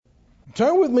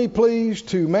Turn with me, please,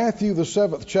 to Matthew, the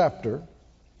 7th chapter.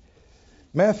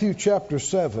 Matthew chapter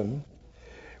 7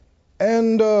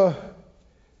 and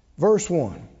verse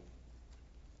 1.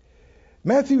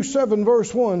 Matthew 7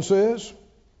 verse 1 says,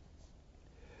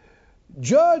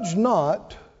 "Judge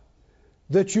not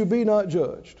that you be not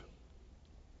judged.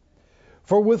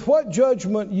 For with what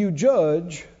judgment you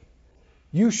judge,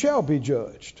 you shall be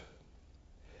judged.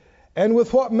 And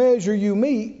with what measure you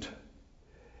mete,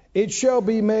 it shall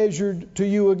be measured to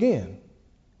you again."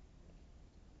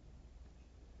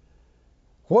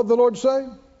 What did the Lord say?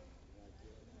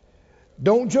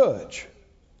 Don't judge.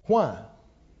 Why?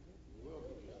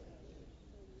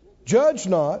 Judge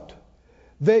not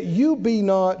that you be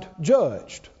not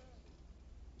judged.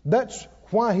 That's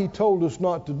why He told us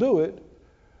not to do it.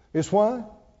 It's why?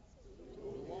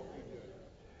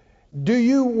 Do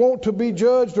you want to be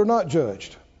judged or not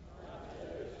judged?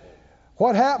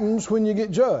 What happens when you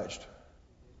get judged?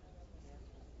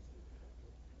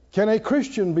 Can a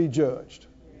Christian be judged?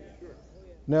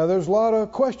 Now, there's a lot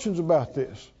of questions about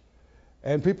this,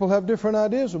 and people have different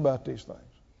ideas about these things.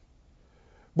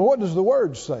 But what does the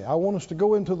Word say? I want us to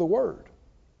go into the Word.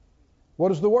 What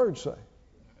does the Word say?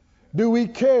 Do we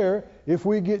care if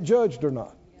we get judged or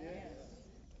not? Yes.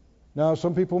 Now,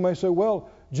 some people may say, well,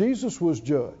 Jesus was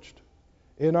judged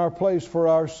in our place for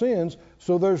our sins,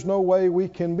 so there's no way we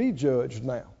can be judged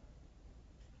now.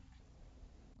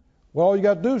 Well, all you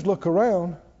got to do is look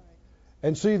around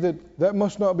and see that that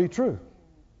must not be true.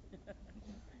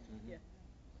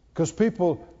 Because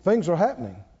things are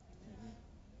happening.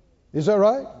 Is that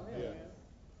right? Yeah.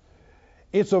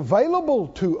 It's available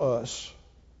to us,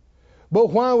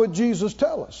 but why would Jesus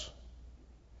tell us?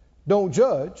 Don't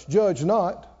judge, judge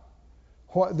not,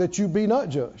 that you be not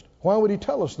judged. Why would He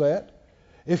tell us that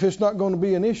if it's not going to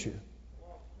be an issue?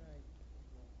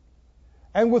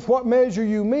 And with what measure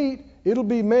you mete, it'll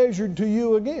be measured to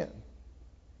you again.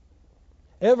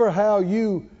 Ever how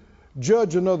you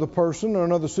judge another person or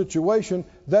another situation,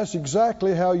 that's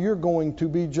exactly how you're going to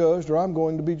be judged, or I'm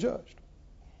going to be judged.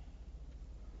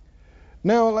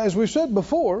 Now, as we said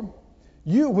before,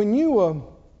 when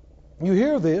you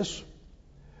hear this,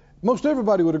 most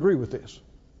everybody would agree with this.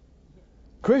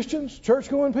 Christians,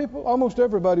 church-going people, almost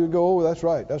everybody would go, oh, that's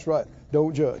right.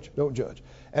 Don't judge, don't judge.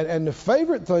 And the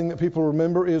favorite thing that people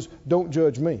remember is, don't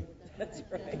judge me. That's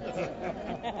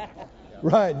right.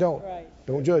 Right,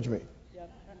 don't judge me.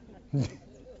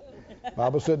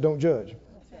 Bible said don't judge.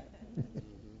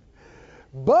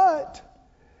 But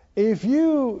if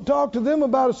you talk to them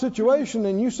about a situation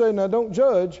and you say, now don't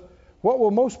judge, what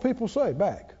will most people say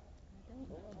back?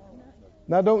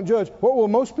 Now don't judge. What will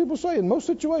most people say in most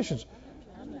situations?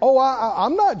 Oh,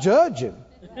 I'm not judging.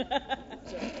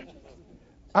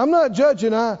 I'm not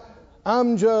judging.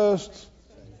 I'm just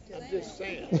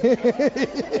saying.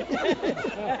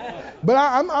 But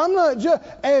I'm not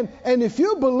judging. And if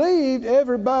you believed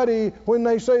everybody when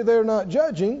they say they're not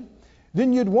judging,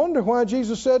 then you'd wonder why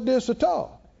Jesus said this at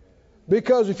all.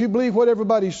 Because if you believe what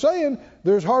everybody's saying,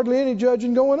 there's hardly any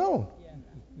judging going on.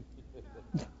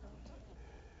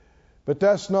 But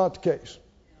that's not the case.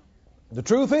 The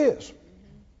truth is,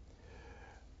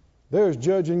 there's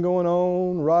judging going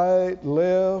on right,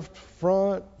 left,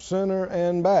 front, center,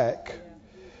 and back.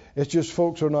 It's just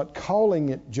folks are not calling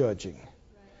it judging,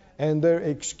 and they're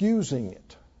excusing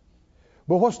it.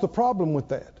 But what's the problem with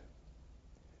that?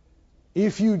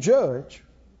 If you judge,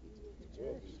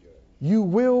 you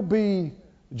will be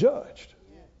judged.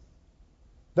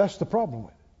 That's the problem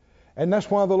with it. And that's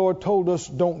why the Lord told us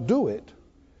don't do it,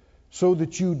 so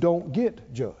that you don't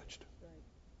get judged.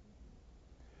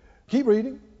 Keep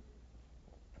reading.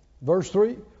 Verse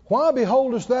 3. Why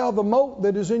beholdest thou the mote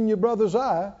that is in your brother's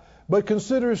eye, but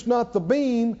considerest not the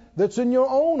beam that's in your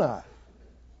own eye?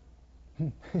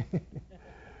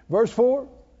 Verse 4.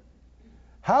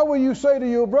 How will you say to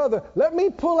your brother, let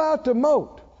me pull out the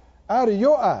mote out of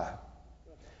your eye,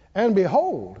 and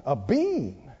behold, a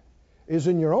beam is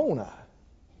in your own eye?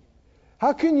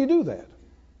 How can you do that?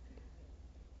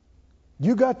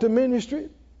 You got the ministry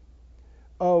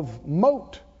of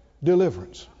mote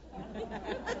deliverance.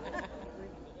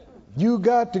 You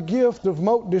got the gift of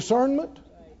mote discernment.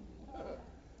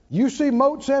 You see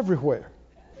motes everywhere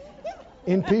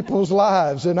in people's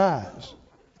lives and eyes.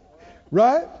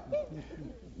 Right?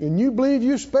 And you believe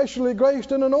you're specially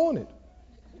graced and anointed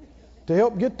to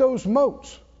help get those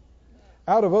motes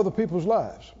out of other people's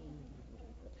lives.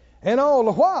 And all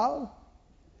the while,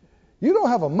 you don't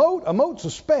have a mote. A mote's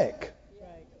a speck.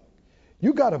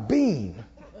 You got a beam.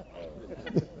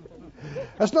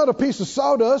 That's not a piece of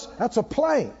sawdust. That's a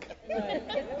plank.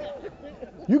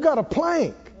 You got a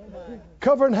plank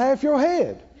covering half your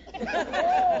head.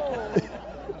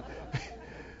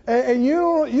 And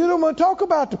you don't want to talk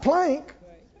about the plank.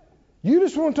 You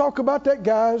just want to talk about that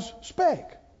guy's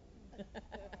speck.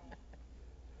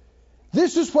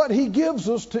 This is what he gives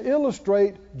us to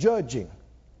illustrate judging.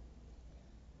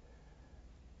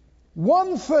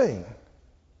 One thing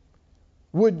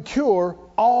would cure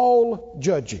all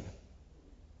judging.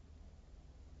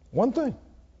 One thing.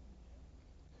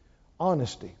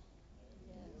 Honesty.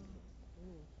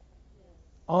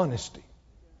 Honesty.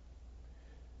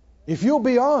 If you'll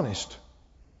be honest,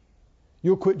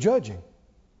 you'll quit judging.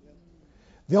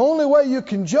 The only way you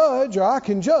can judge, or I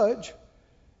can judge,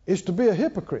 is to be a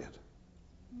hypocrite.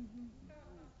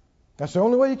 That's the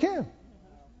only way you can.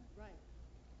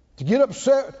 To get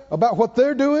upset about what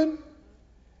they're doing,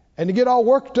 and to get all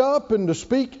worked up and to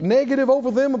speak negative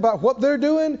over them about what they're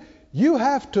doing, you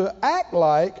have to act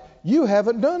like you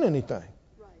haven't done anything.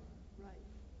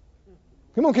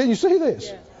 Come on, can you see this?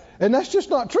 Yeah. And that's just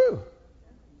not true.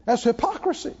 That's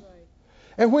hypocrisy. Right.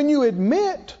 And when you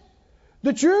admit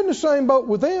that you're in the same boat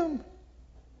with them,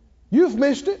 you've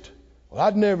missed it. Well,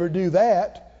 I'd never do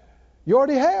that. You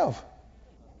already have.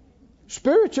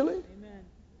 Spiritually, amen.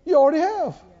 You already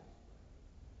have. Yeah.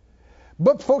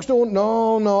 But folks don't,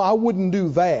 no, I wouldn't do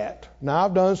that. Now,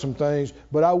 I've done some things,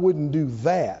 but I wouldn't do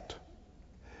that.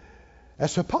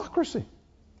 That's hypocrisy.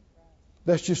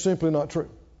 That's just simply not true.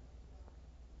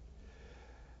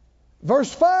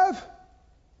 Verse 5,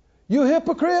 you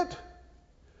hypocrite,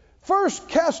 first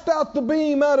cast out the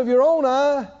beam out of your own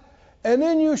eye, and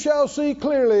then you shall see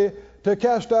clearly to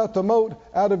cast out the mote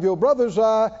out of your brother's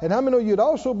eye. And how many know you'd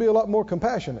also be a lot more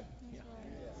compassionate?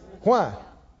 Why?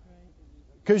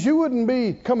 Because you wouldn't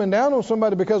be coming down on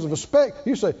somebody because of a speck.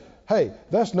 You say, hey,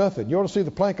 that's nothing. You ought to see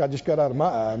the plank I just got out of my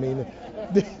eye. I mean,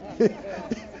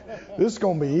 this is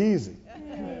going to be easy.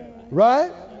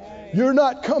 Right? You're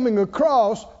not coming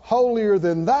across holier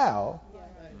than thou.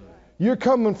 You're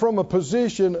coming from a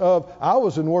position of, I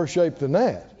was in worse shape than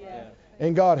that.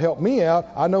 And God helped me out.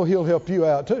 I know He'll help you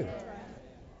out too.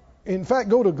 In fact,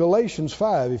 go to Galatians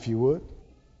 5 if you would.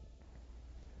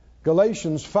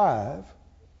 Galatians 5.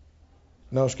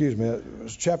 No, excuse me.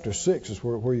 Chapter 6 is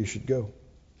where you should go.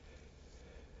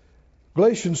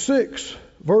 Galatians 6,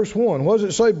 verse 1. What does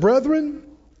it say? Brethren,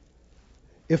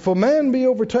 if a man be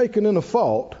overtaken in a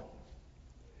fault,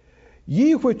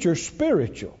 ye which are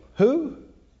spiritual. Who?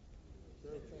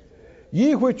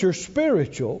 Ye which are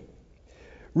spiritual,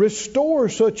 restore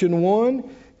such an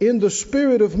one in the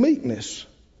spirit of meekness,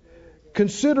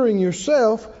 considering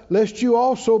yourself, lest you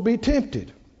also be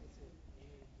tempted.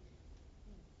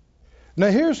 Now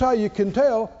here's how you can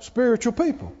tell spiritual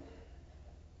people.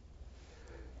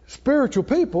 Spiritual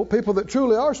people, people that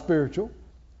truly are spiritual,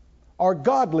 are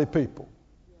godly people.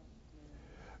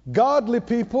 Godly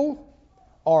people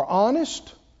are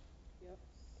honest,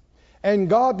 and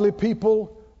godly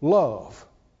people love.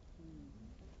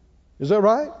 Is that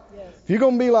right? Yes. If you're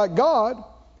going to be like God,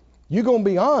 you're going to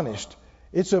be honest.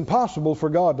 It's impossible for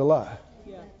God to lie.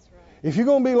 Yeah. That's right. If you're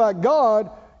going to be like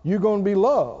God, you're going to be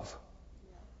love.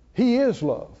 He is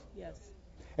love. Yes.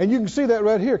 And you can see that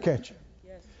right here, can't you?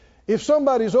 Yes. If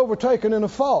somebody's overtaken in a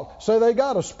fault, say they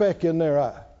got a speck in their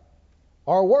eye,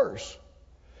 or worse.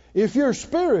 If you're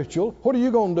spiritual, what are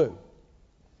you going to do?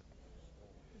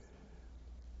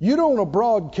 You don't want to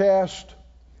broadcast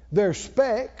their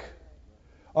speck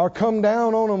or come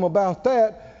down on them about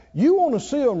that. You want to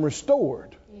see them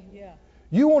restored. Yeah.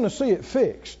 You want to see it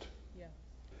fixed. Yeah.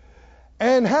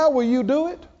 And how will you do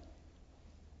it?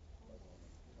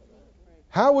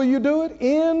 How will you do it?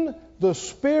 In the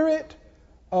spirit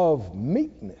of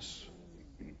meekness.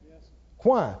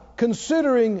 Why?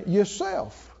 Considering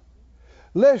yourself,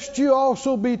 lest you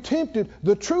also be tempted.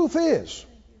 The truth is,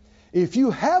 if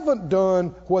you haven't done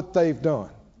what they've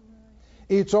done,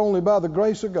 it's only by the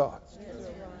grace of God.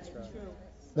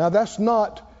 Now that's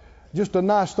not just a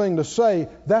nice thing to say,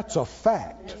 that's a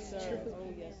fact.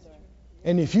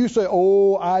 And if you say,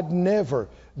 oh, I'd never,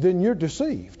 then you're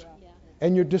deceived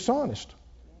and you're dishonest.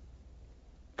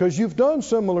 Because you've done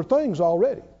similar things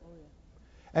already.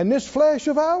 And this flesh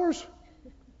of ours,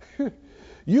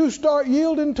 you start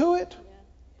yielding to it,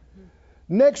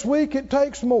 next week it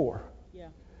takes more.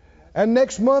 And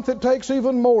next month it takes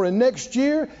even more. And next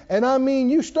year, and I mean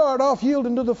you start off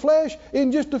yielding to the flesh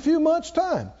in just a few months'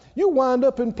 time. You wind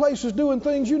up in places doing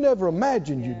things you never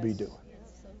imagined you'd be doing.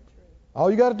 All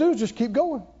you got to do is just keep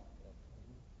going.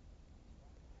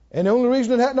 And the only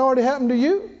reason it hadn't already happened to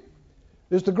you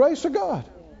is the grace of God,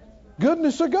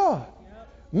 goodness of God,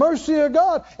 mercy of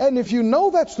God. And if you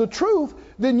know that's the truth,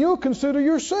 then you'll consider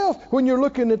yourself when you're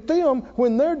looking at them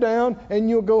when they're down, and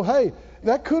you'll go, hey,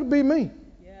 that could be me.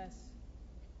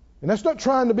 And that's not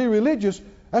trying to be religious.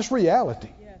 That's reality.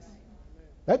 Yes.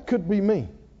 That could be me.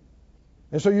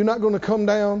 And so you're not going to come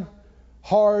down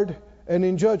hard and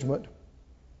in judgment.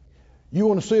 You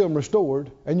want to see them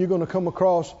restored, and you're going to come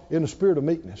across in a spirit of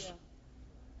meekness. Yeah.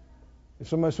 If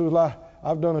somebody says,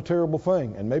 I've done a terrible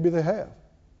thing, and maybe they have,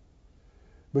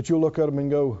 but you'll look at them and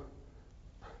go,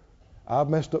 I've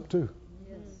messed up too.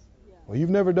 Yes. Yeah. Well, you've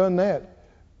never done that.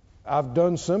 I've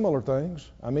done similar things.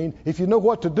 I mean, if you know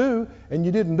what to do and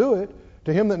you didn't do it,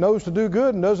 to him that knows to do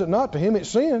good and does it not, to him it's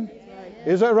sin. Right.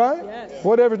 Is that right? Yes.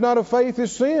 Whatever is not of faith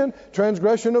is sin.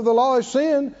 Transgression of the law is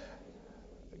sin.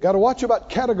 Got to watch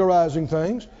about categorizing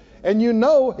things. And you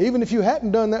know, even if you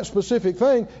hadn't done that specific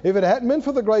thing, if it hadn't been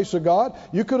for the grace of God,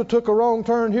 you could have took a wrong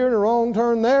turn here and a wrong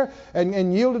turn there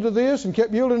and yielded to this and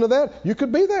kept yielding to that. You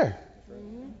could be there.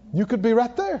 You could be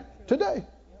right there today.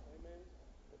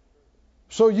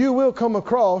 So you will come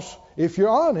across, if you're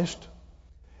honest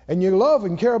and you love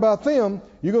and care about them,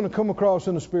 you're going to come across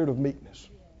in a spirit of meekness.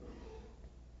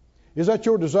 Is that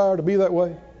your desire, to be that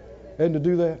way and to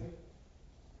do that?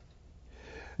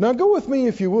 Now go with me,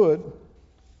 if you would,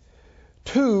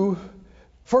 to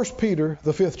 1 Peter,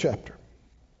 the 5th chapter.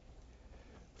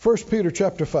 1 Peter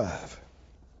chapter 5.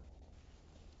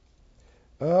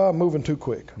 I'm moving too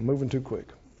quick.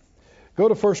 Go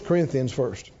to 1 Corinthians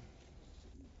first.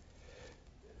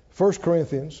 1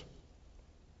 Corinthians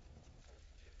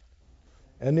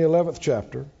and the 11th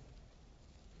chapter.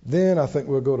 Then I think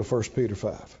we'll go to 1 Peter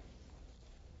 5.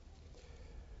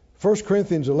 1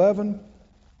 Corinthians 11.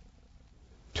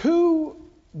 Two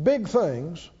big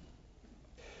things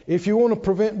if you want to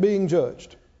prevent being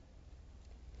judged.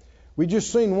 We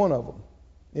just seen one of them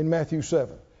in Matthew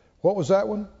 7. What was that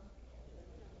one?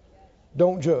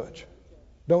 Don't judge.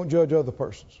 Don't judge other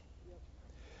persons.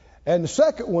 And the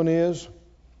second one is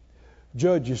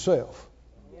judge yourself.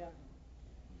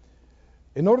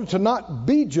 In order to not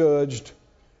be judged,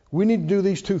 we need to do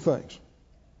these two things.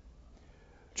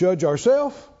 Judge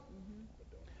ourselves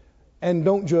and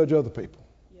don't judge other people.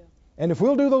 And if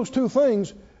we'll do those two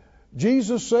things,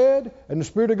 Jesus said, and the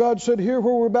Spirit of God said here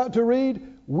where we're about to read,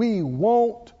 we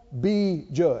won't be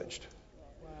judged.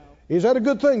 Wow. Is that a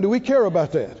good thing? Do we care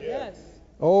about that? Yes.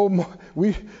 Oh,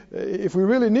 if we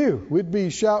really knew, we'd be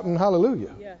shouting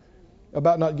hallelujah Yes.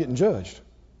 about not getting judged.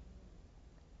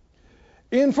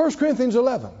 In 1 Corinthians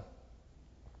 11.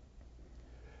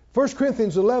 1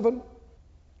 Corinthians 11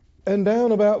 and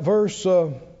down about verse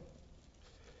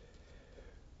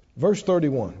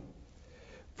 31.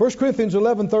 1 Corinthians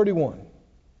 11:31.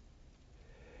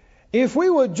 If we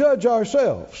would judge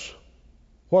ourselves,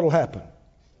 what will happen?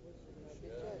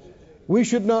 We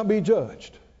should not be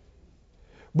judged.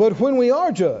 But when we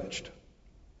are judged,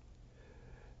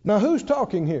 now who's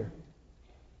talking here?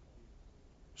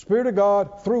 Spirit of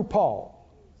God through Paul.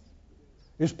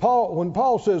 Is Paul, when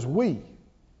Paul says we,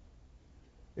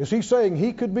 is he saying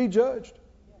he could be judged?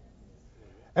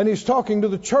 And he's talking to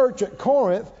the church at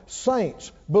Corinth,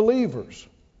 saints, believers.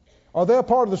 Are they a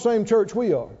part of the same church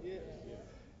we are?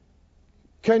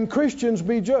 Can Christians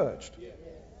be judged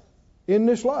in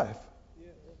this life?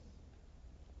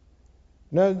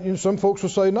 Now, some folks will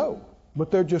say no,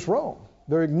 but they're just wrong.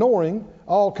 They're ignoring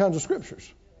all kinds of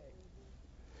scriptures.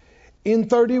 In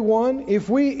 31, if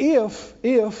we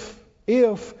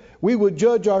would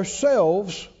judge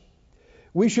ourselves,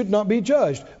 we should not be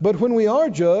judged. But when we are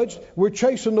judged, we're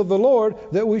chastened of the Lord,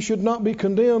 that we should not be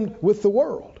condemned with the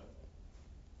world.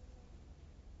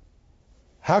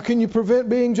 How can you prevent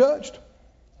being judged?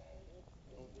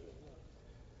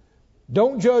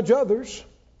 Don't judge others.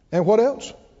 And what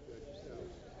else?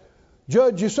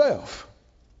 Judge yourself.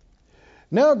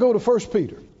 Now go to 1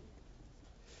 Peter.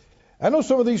 I know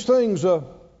some of these things don't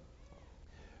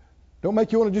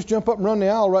make you want to just jump up and run the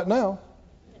aisle right now.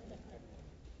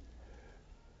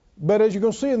 But as you're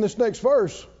going to see in this next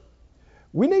verse,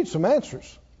 we need some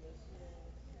answers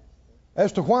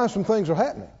as to why some things are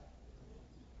happening.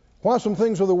 Why some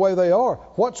things are the way they are.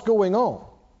 What's going on?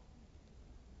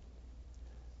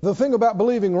 The thing about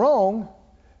believing wrong,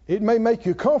 it may make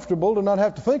you comfortable to not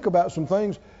have to think about some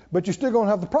things, but you're still going to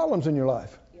have the problems in your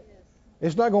life.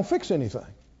 It's not going to fix anything.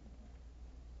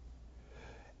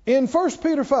 In 1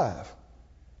 Peter 5,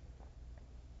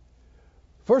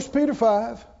 1 Peter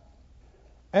 5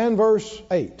 and verse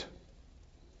 8.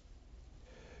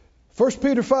 1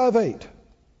 Peter 5:8.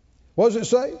 What does it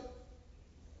say?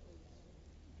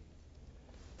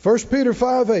 1 Peter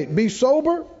 5:8. Be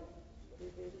sober,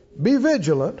 be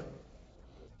vigilant,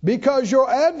 because your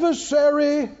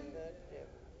adversary,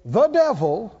 the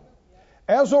devil,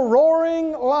 as a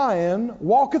roaring lion,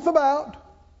 walketh about,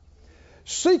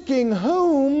 seeking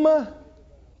whom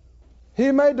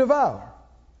he may devour.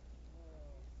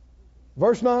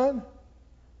 Verse 9.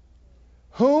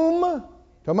 Whom, talking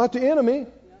about the enemy,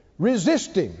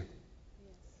 resist him.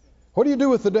 What do you do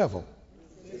with the devil?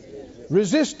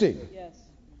 Resist him.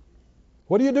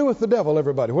 What do you do with the devil,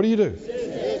 everybody? What do you do?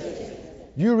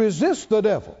 You resist the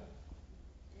devil.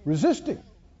 Resist him.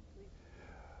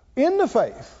 In the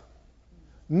faith,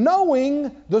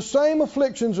 knowing the same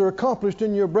afflictions are accomplished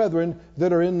in your brethren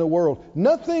that are in the world.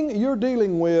 Nothing you're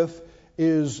dealing with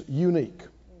is unique.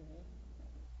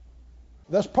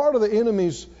 That's part of the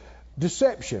enemy's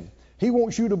deception. He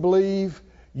wants you to believe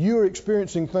you're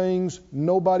experiencing things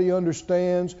nobody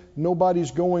understands,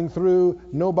 nobody's going through,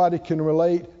 nobody can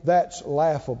relate. That's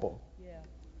laughable.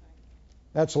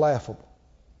 That's laughable.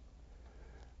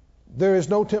 There is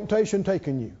no temptation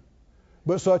taken you,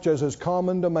 but such as is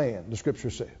common to man, the Scripture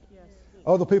said.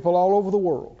 Other people all over the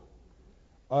world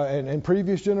and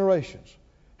previous generations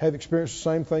have experienced the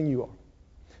same thing you are.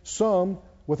 Some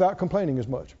without complaining as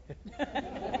much.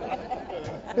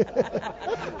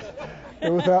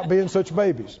 And without being such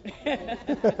babies.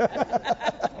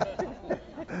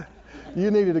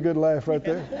 You needed a good laugh right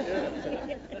there.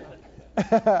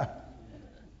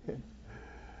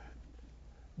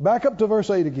 Back up to verse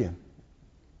 8 again.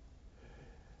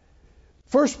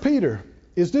 1 Peter,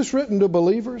 is this written to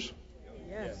believers?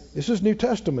 Yes. This is New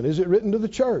Testament. Is it written to the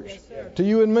church? Yes, sir. To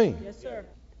you and me? Yes, sir.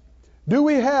 Do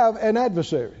we have an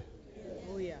adversary?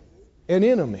 Oh, yeah. An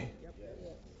enemy?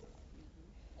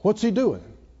 What's he doing?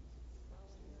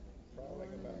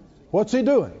 What's he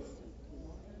doing?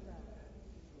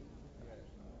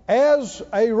 As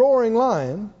a roaring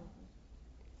lion,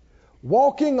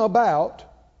 walking about,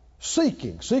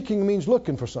 seeking. Seeking means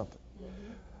looking for something.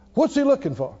 What's he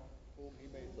looking for?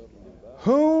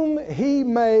 Whom he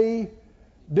may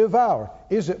devour.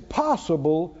 Is it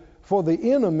possible for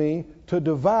the enemy to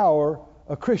devour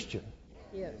a Christian?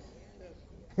 Yes.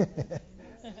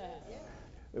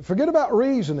 Forget about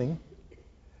reasoning.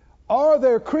 Are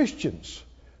there Christians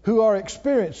who are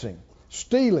experiencing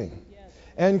stealing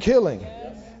and killing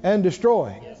and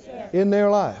destroying in their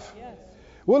life?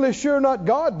 Well, it's sure not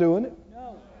God doing it.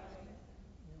 No.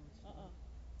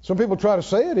 Some people try to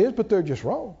say it is, but they're just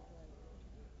wrong.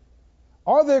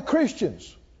 Are there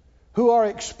Christians who are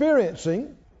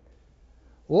experiencing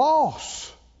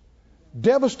loss,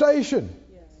 devastation,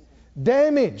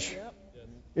 damage?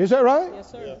 Is that right?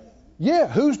 Yes, sir. Yeah,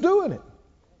 who's doing it?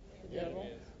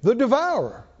 The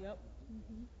devourer. Yep.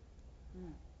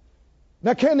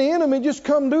 Now, can the enemy just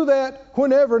come do that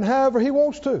whenever and however he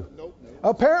wants to? Nope.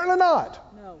 Apparently not.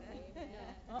 No.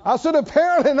 I said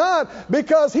apparently not,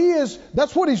 because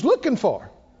that's what he's looking for.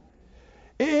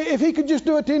 If he could just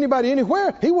do it to anybody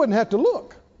anywhere, he wouldn't have to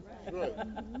look. Right.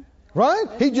 Right?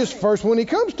 He just first one he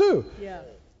comes to. Yeah.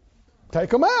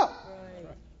 Take them out.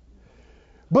 Right.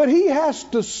 But he has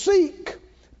to seek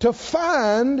to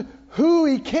find who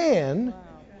he can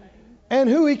and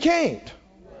who he can't.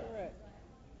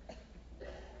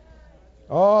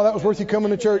 Oh, that was worth you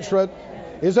coming to church, Fred.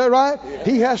 Is that right?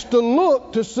 He has to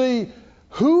look to see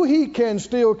who he can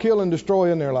still kill and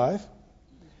destroy in their life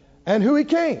and who he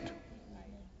can't.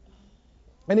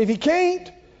 And if he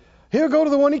can't, he'll go to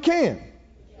the one he can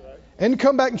and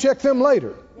come back and check them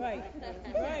later. Right.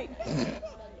 Right.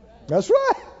 That's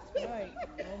right. Right.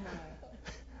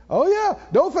 Oh, yeah.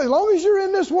 Don't think, as long as you're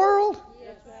in this world,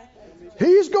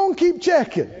 he's going to keep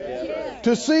checking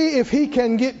to see if he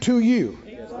can get to you.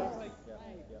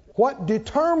 What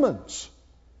determines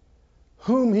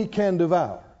whom he can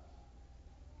devour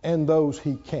and those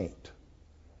he can't?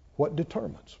 What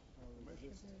determines?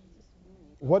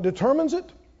 What determines it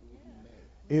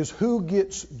is who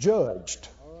gets judged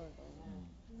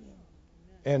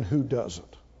and who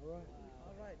doesn't.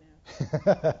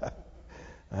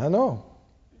 I know.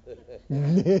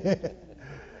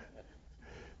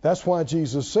 That's why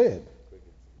Jesus said,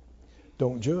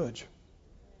 don't judge.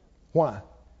 Why?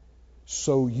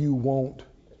 So you won't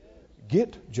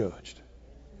get judged.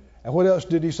 And what else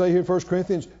did he say here in 1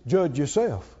 Corinthians? Judge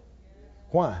yourself.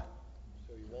 Why?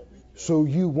 So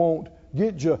you won't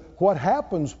get judged. What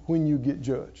happens when you get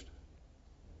judged?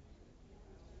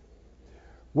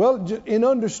 Well, in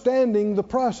understanding the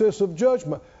process of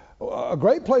judgment, a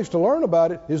great place to learn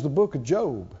about it is the book of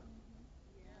Job.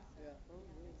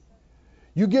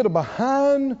 You get a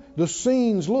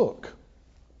behind-the-scenes look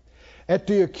at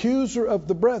the accuser of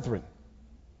the brethren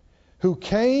who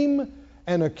came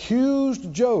and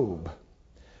accused Job,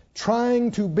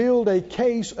 trying to build a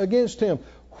case against him.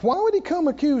 Why would he come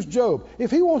accuse Job?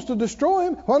 If he wants to destroy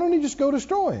him, why don't he just go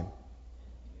destroy him?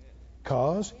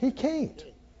 Because he can't.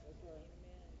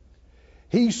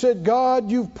 He said,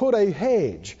 God, you've put a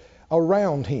hedge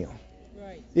around him.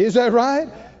 Right. Is that right?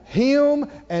 him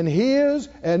and his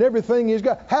and everything he's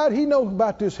got. How'd he know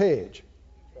about this hedge?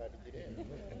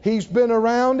 He's been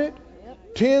around it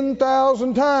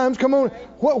 10,000 times. Come on.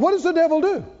 What does the devil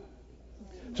do?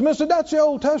 Somebody said, that's the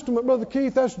Old Testament, Brother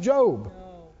Keith. That's Job.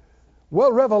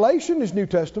 Well, Revelation is New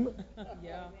Testament.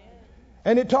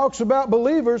 And it talks about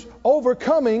believers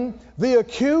overcoming the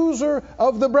accuser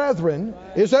of the brethren.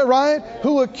 Is that right?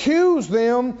 Who accuse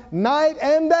them night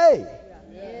and day.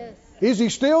 Yes. Is he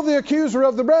still the accuser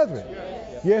of the brethren?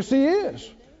 Yes, he is.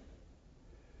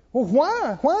 Well,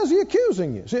 why? Why is he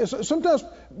accusing you? See, sometimes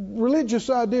religious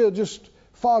idea just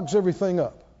fogs everything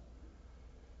up.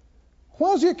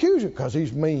 Why does he accuse you? Because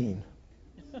he's mean.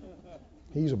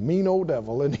 He's a mean old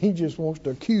devil, and he just wants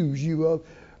to accuse you of...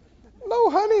 No,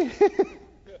 honey.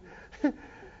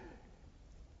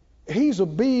 He's a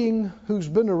being who's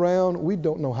been around we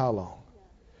don't know how long.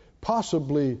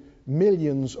 Possibly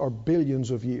millions or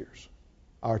billions of years,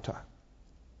 our time.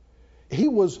 He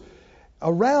was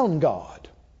around God.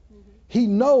 He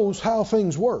knows how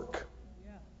things work.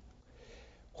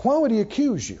 Why would he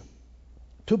accuse you?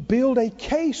 To build a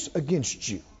case against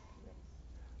you,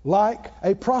 like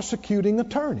a prosecuting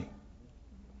attorney.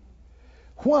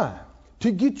 Why?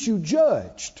 To get you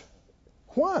judged.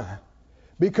 Why?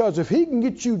 Because if he can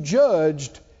get you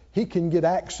judged, he can get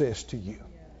access to you.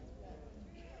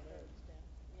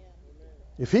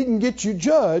 If he can get you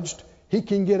judged, he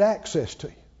can get access to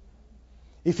you.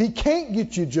 If he can't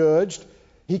get you judged,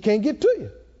 he can't get to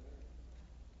you.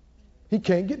 He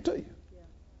can't get to you.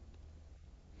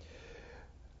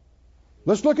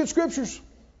 Let's look at scriptures.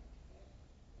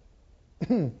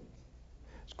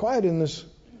 It's quiet in this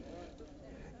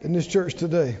church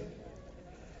today.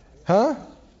 Huh?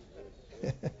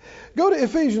 Go to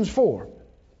Ephesians 4.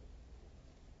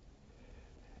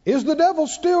 Is the devil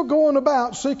still going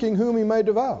about seeking whom he may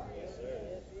devour?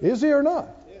 Is he or not?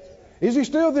 Is he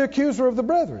still the accuser of the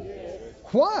brethren?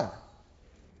 Why?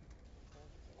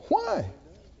 Why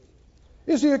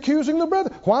is he accusing the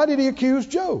brethren? Why did he accuse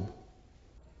Job?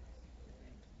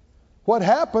 What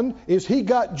happened is he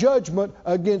got judgment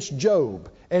against Job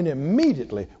and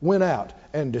immediately went out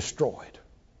and destroyed.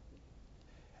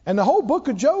 And the whole book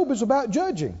of Job is about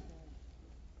judging.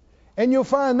 And you'll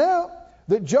find out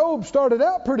that Job started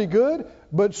out pretty good,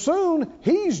 but soon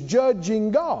he's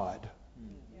judging God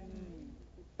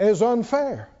as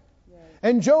unfair.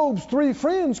 And Job's 3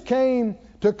 friends came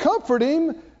to comfort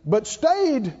him, but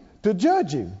stayed to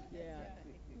judge him.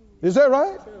 Is that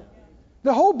right?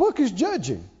 The whole book is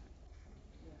judging.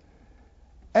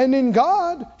 And then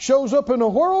God shows up in a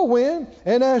whirlwind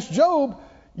and asks Job,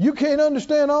 you can't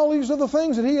understand all these other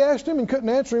things that he asked him and couldn't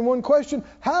answer him one question.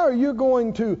 How are you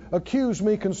going to accuse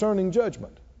me concerning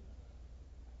judgment?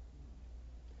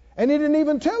 And he didn't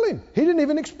even tell him. He didn't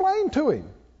even explain to him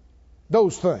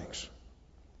those things.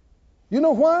 You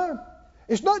know why?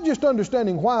 It's not just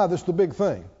understanding why that's the big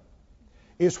thing.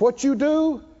 It's what you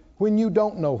do when you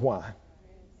don't know why.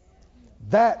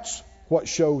 That's what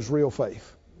shows real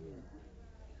faith.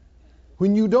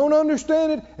 When you don't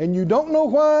understand it and you don't know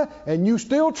why and you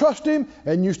still trust him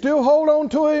and you still hold on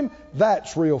to him,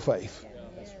 that's real faith.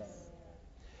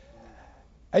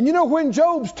 And you know when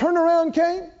Job's turnaround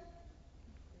came?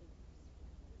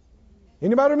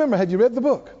 Anybody remember? Had you read the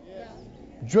book?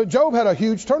 Job had a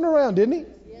huge turnaround, didn't he?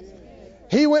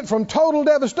 He went from total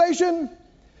devastation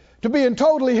to being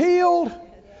totally healed.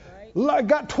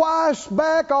 Got twice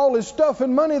back all his stuff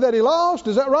and money that he lost.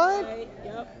 Is that right?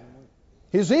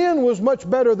 His end was much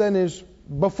better than his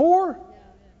before.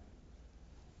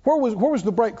 Where was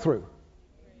the breakthrough?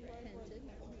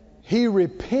 He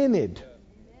repented.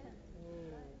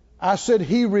 I said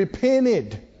he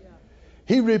repented.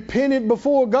 He repented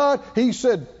before God. He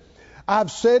said,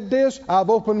 I've said this. I've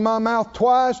opened my mouth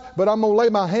twice, but I'm going to lay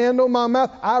my hand on my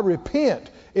mouth. I repent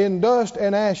in dust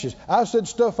and ashes. I said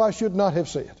stuff I should not have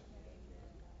said.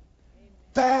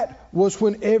 That was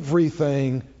when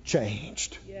everything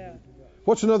changed.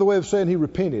 What's another way of saying he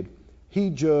repented? He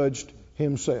judged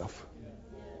himself.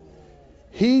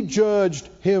 He judged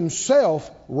himself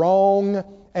wrong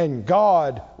and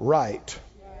God right.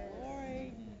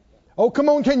 Oh, come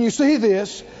on, can you see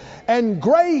this? And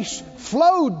grace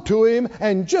flowed to him,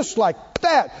 and just like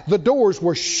that, the doors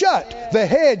were shut. The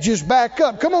hedge is back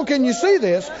up. Come on, can you see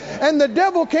this? And the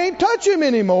devil can't touch him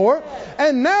anymore.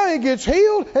 And now he gets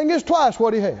healed and gets twice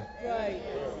what he had. Right.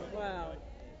 Wow.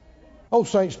 Oh,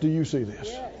 saints, do you see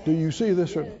this? Do you see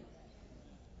this?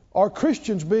 Are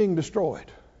Christians being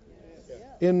destroyed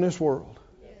in this world,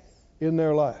 in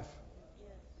their life?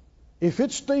 If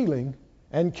it's stealing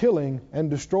and killing and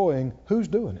destroying, who's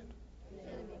doing it?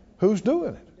 Who's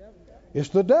doing it? It's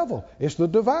the devil. It's the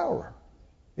devourer.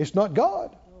 It's not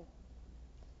God.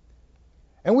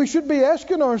 And we should be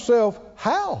asking ourselves,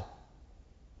 how?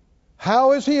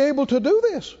 How is he able to do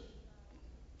this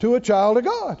to a child of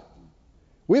God?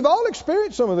 We've all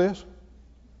experienced some of this.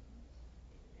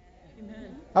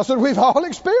 I said, we've all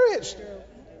experienced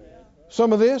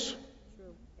some of this.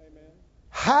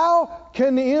 How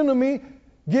can the enemy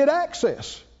get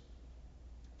access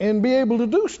and be able to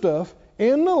do stuff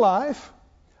in the life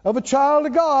of a child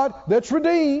of God that's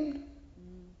redeemed?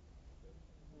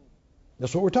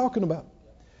 That's what we're talking about.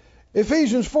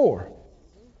 Ephesians 4,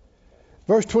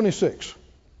 verse 26.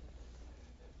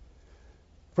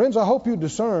 Friends, I hope you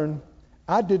discern,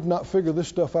 I did not figure this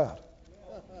stuff out.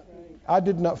 I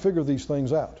did not figure these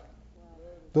things out.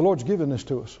 The Lord's given this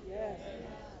to us.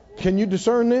 Can you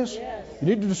discern this? You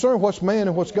need to discern what's man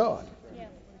and what's God.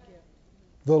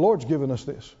 The Lord's given us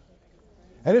this.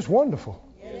 And it's wonderful.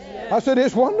 I said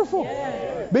it's wonderful.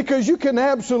 Because you can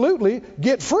absolutely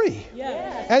get free.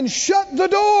 And shut the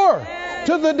door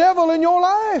to the devil in your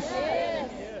life.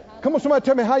 Come on, somebody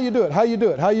tell me how you do it. How you do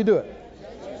it. How you do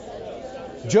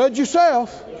it. Judge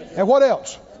yourself. And what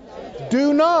else?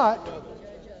 Do not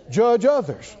judge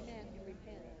others.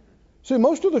 See,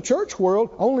 most of the church world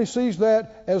only sees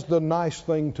that as the nice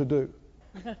thing to do.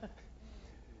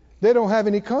 They don't have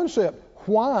any concept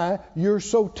why you're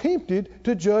so tempted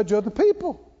to judge other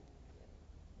people.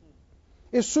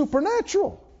 It's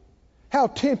supernatural how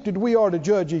tempted we are to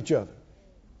judge each other.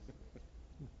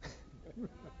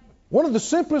 One of the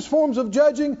simplest forms of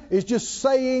judging is just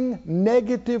saying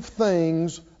negative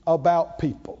things about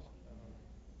people.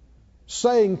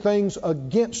 Saying things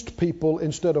against people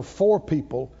instead of for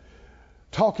people.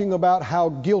 Talking about how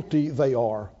guilty they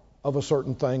are of a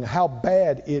certain thing, how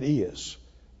bad it is.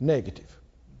 Negative.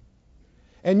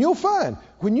 And you'll find,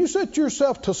 when you set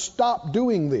yourself to stop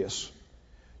doing this,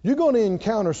 you're going to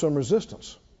encounter some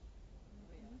resistance.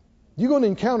 You're going to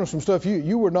encounter some stuff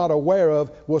you were not aware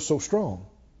of was so strong.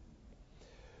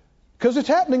 Because it's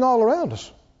happening all around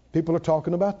us. People are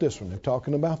talking about this one. They're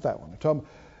talking about that one.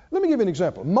 Let me give you an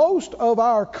example. Most of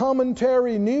our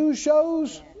commentary news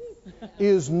shows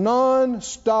is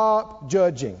non-stop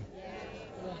judging.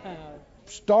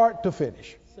 Start to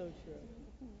finish.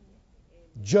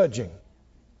 Judging.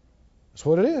 That's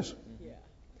what it is.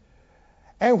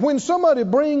 And when somebody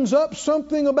brings up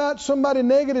something about somebody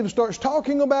negative and starts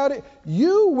talking about it,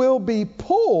 you will be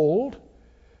pulled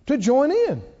to join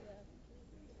in.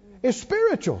 It's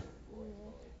spiritual.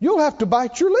 You'll have to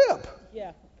bite your lip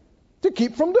to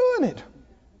keep from doing it.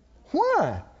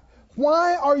 Why?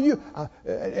 Why are you...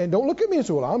 and don't look at me and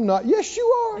say, well, I'm not. Yes, you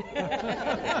are.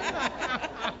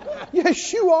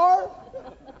 Yes, you are.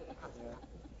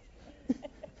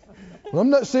 Well, I'm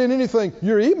not saying anything.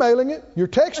 You're emailing it. You're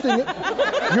texting it.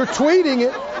 You're tweeting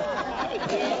it.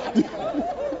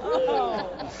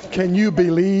 Can you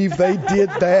believe they did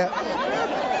that?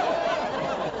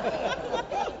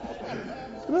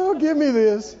 No, give me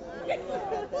this.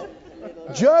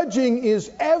 Judging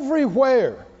is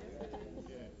everywhere.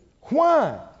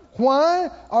 Why? Why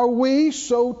are we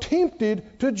so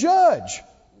tempted to judge?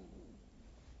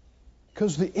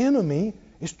 Because the enemy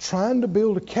is trying to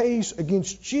build a case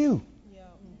against you.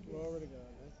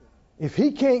 If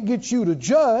he can't get you to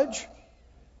judge,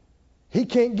 he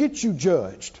can't get you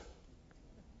judged.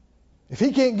 If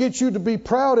he can't get you to be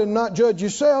proud and not judge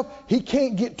yourself, he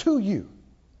can't get to you.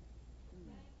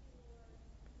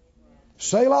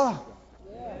 Selah.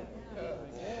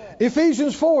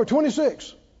 Ephesians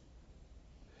 4:26.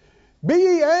 Be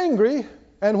ye angry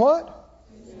and what?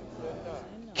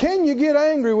 Can you get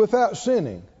angry without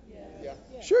sinning?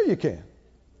 Sure you can.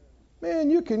 Man,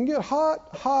 you can get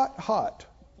hot.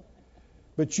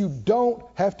 But you don't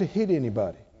have to hit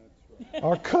anybody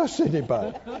or cuss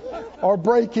anybody or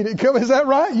break it. Is that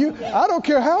right? I don't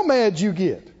care how mad you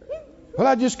get. Well,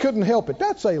 I just couldn't help it.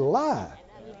 That's a lie.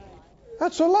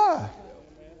 That's a lie.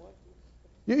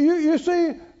 You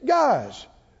see guys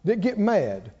that get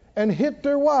mad and hit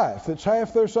their wife that's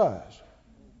half their size.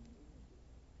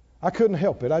 I couldn't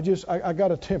help it. I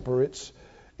got a temper. It's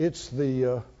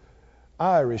the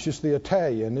Irish. It's the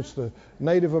Italian. It's the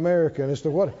Native American. It's the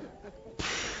what?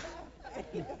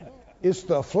 It's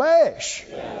the flesh.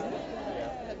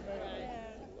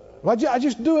 Well, I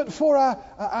just do it before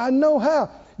I know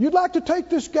how. You'd like to take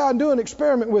this guy and do an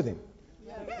experiment with him.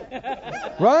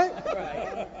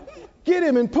 Right? Get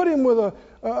him and put him with a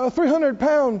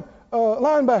 300-pound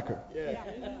linebacker.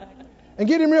 And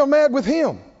get him real mad with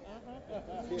him.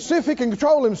 See if he can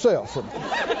control himself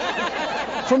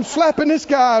from slapping this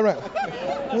guy around.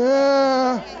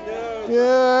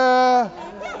 Yeah.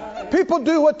 People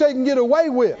do what they can get away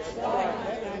with.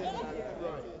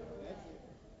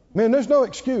 Man, there's no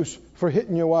excuse for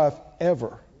hitting your wife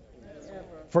ever.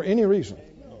 for any reason.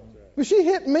 But she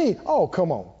hit me. Oh,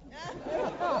 come on.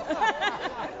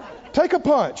 Take a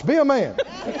punch. Be a man.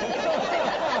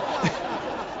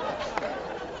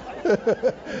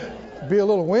 Be a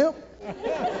little wimp.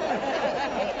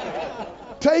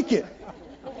 Take it.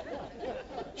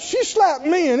 She slapped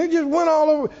me and it just went all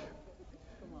over.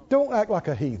 Don't act like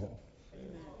a heathen.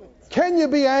 Can you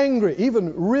be angry,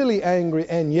 even really angry,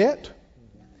 and yet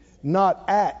not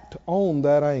act on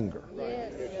that anger?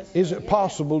 Is it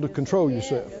possible to control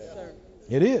yourself?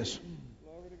 It is.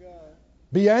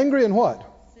 Be angry and what?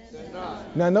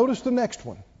 Now notice the next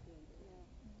one.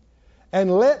 And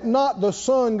let not the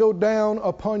sun go down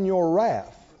upon your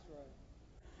wrath.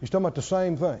 He's talking about the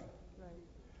same thing.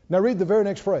 Now read the very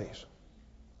next phrase.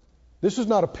 This is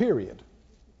not a period.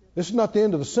 This is not the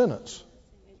end of the sentence.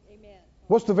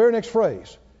 What's the very next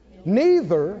phrase?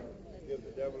 Neither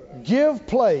give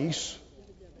place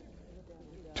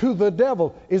to the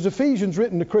devil. Is Ephesians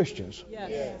written to Christians?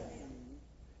 Yes.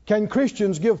 Can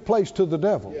Christians give place to the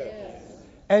devil? Yes.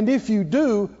 And if you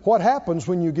do, what happens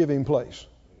when you give him place?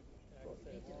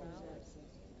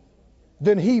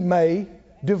 Then he may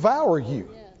devour you.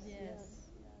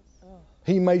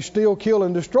 He may steal, kill,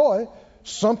 and destroy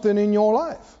something in your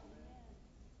life.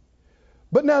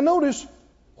 But now notice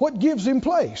what gives him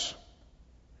place.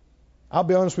 I'll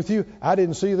be honest with you, I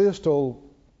didn't see this till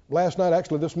last night,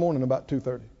 actually this morning about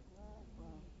 2:30.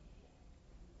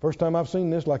 First time I've seen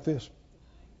this like this.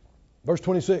 Verse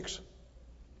 26.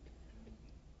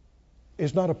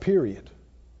 It's not a period.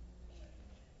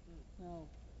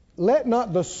 Let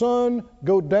not the sun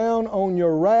go down on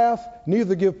your wrath,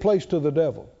 neither give place to the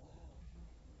devil.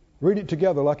 Read it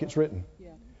together like it's written.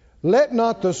 Let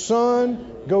not the sun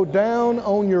go down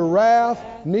on your wrath,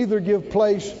 neither give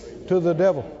place to the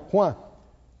devil. Why?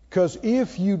 Because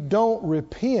if you don't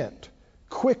repent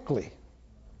quickly,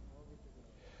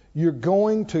 you're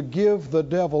going to give the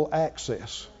devil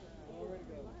access.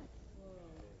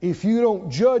 If you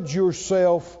don't judge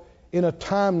yourself in a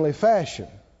timely fashion,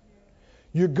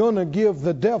 you're going to give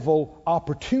the devil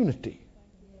opportunity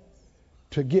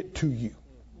to get to you.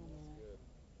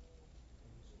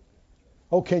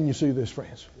 Oh, can you see this,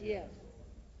 friends? Yes.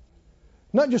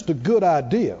 Not just a good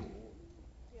idea.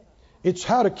 It's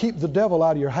how to keep the devil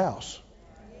out of your house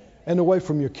and away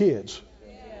from your kids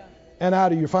and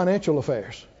out of your financial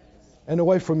affairs and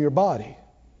away from your body.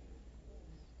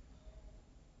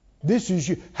 This is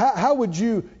you. How would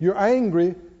you're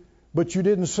angry, but you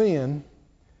didn't sin,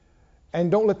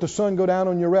 and don't let the sun go down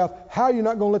on your wrath. How are you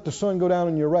not going to let the sun go down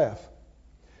on your wrath?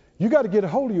 You got to get a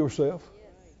hold of yourself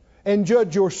and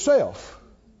judge yourself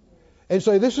and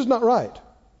say, this is not right.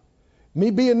 Me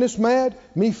being this mad,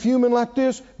 me fuming like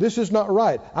this is not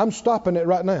right. I'm stopping it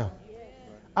right now.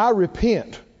 I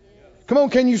repent. Come on,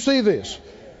 can you see this?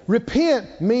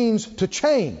 Repent means to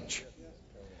change.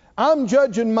 I'm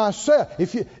judging myself.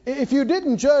 If you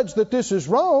didn't judge that this is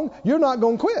wrong, you're not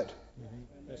going to quit.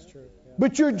 That's true.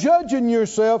 But you're judging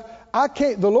yourself.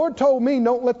 The Lord told me,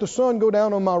 don't let the sun go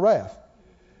down on my wrath.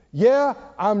 Yeah,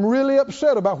 I'm really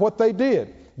upset about what they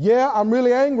did. Yeah, I'm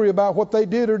really angry about what they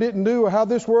did or didn't do or how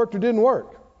this worked or didn't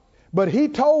work. But He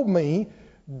told me,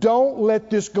 don't let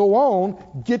this go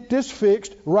on. Get this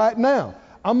fixed right now.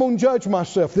 I'm going to judge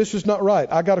myself. This is not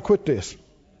right. I got to quit this.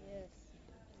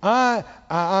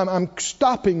 I'm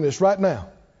stopping this right now.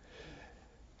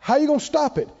 How are you going to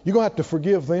stop it? You're going to have to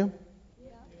forgive them.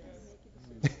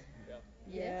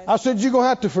 Yes. I said you're going to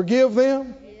have to forgive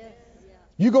them.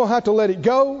 You're going to have to let it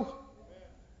go.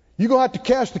 You're going to have to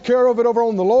cast the care of it over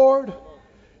on the Lord.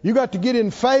 You got to get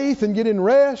in faith and get in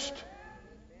rest.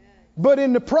 But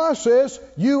in the process,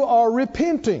 you are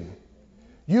repenting.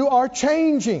 You are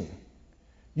changing.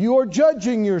 You are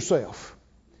judging yourself.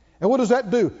 And what does that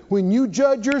do? When you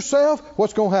judge yourself,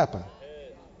 what's going to happen?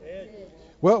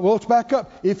 Well, let's back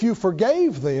up. If you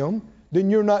forgave them,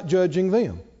 then you're not judging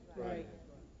them. Right.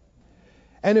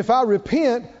 And if I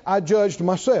repent, I judged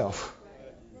myself.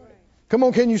 Come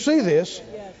on, can you see this?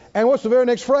 Yes. And what's the very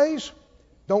next phrase?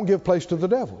 Don't give place to the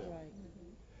devil.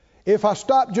 If I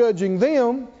stop judging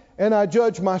them and I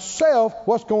judge myself,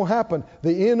 what's going to happen?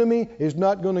 The enemy is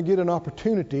not going to get an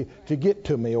opportunity to get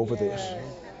to me over this.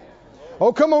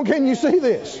 Oh, come on, can you see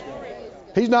this?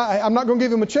 I'm not going to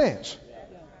give him a chance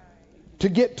to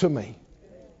get to me.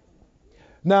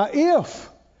 Now, if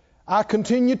I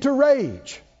continue to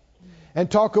rage and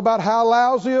talk about how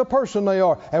lousy a person they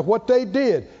are and what they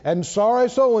did and sorry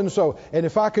so-and-so, and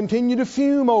if I continue to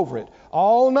fume over it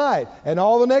all night and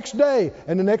all the next day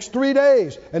and the next 3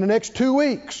 days and the next 2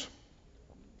 weeks,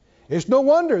 it's no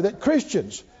wonder that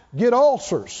Christians get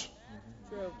ulcers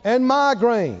and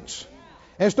migraines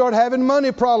and start having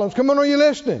money problems. Come on, are you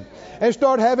listening? And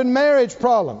start having marriage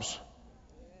problems.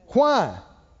 Why?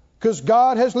 Because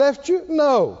God has left you?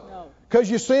 No. Because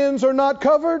your sins are not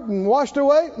covered and washed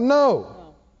away?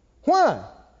 No. Why?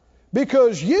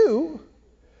 Because you,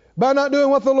 by not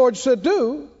doing what the Lord said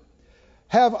do,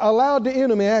 have allowed the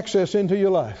enemy access into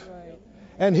your life.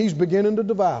 And he's beginning to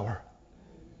devour.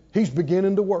 He's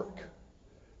beginning to work.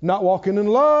 Not walking in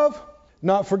love,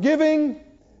 not forgiving,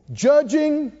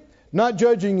 judging, not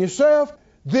judging yourself.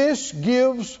 This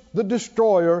gives the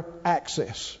destroyer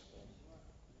access.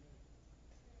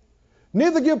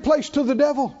 Neither give place to the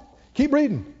devil. Keep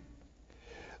reading.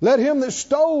 Let him that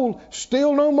stole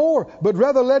steal no more, but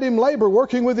rather let him labor,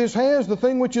 working with his hands the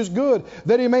thing which is good,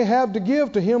 that he may have to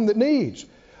give to him that needs.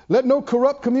 Let no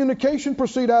corrupt communication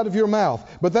proceed out of your mouth,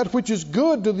 but that which is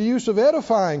good to the use of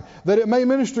edifying, that it may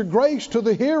minister grace to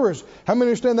the hearers. How many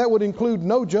understand that would include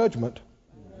no judgment?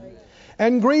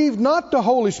 And grieve not the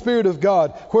Holy Spirit of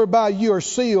God, whereby you are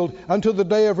sealed unto the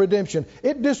day of redemption.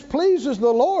 It displeases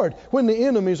the Lord when the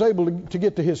enemy is able to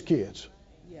get to his kids.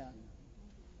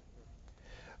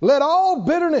 Let all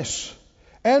bitterness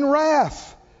and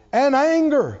wrath and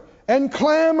anger and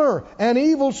clamor and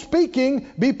evil speaking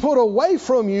be put away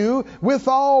from you with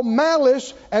all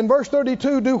malice. And verse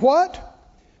 32, do what?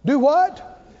 Do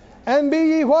what? And be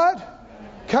ye what?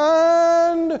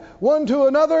 Kind one to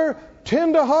another,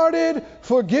 tender-hearted,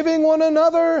 forgiving one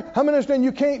another. How many understand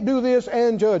you can't do this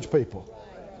and judge people?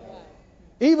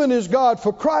 Even as God,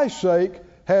 for Christ's sake,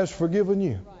 has forgiven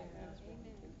you.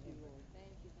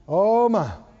 Oh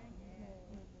my.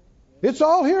 It's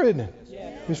all here, isn't it?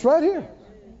 It's right here.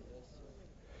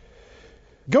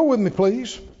 Go with me,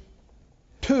 please,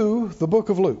 to the book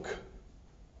of Luke.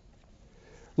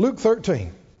 Luke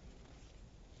 13.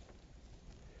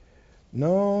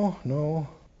 No.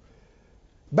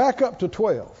 Back up to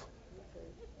 12.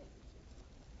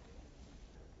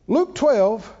 Luke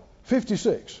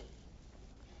 12:56.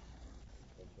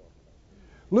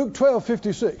 Luke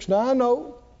 12:56. Now I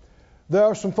know there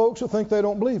are some folks that think they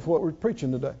don't believe what we're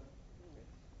preaching today.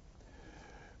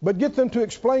 But get them to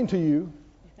explain to you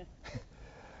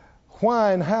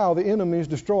why and how the enemy is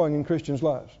destroying in Christians'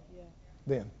 lives.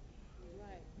 Then.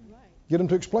 Get them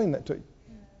to explain that to you.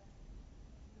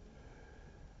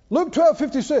 Luke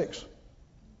 12:56.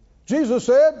 Jesus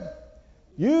said,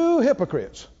 you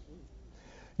hypocrites,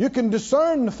 you can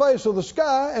discern the face of the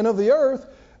sky and of the earth,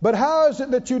 but how is it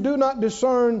that you do not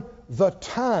discern the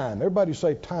time? Everybody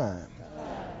say time.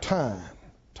 Time.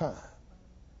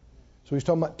 So he's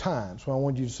talking about time. So I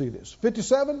want you to see this.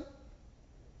 57.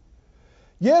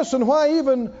 Yes, and why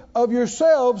even of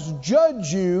yourselves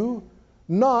judge you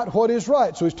not what is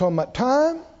right. So he's talking about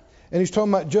time and he's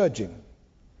talking about judging.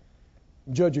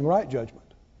 Judging right judgment.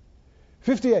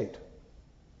 58.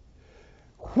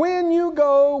 When you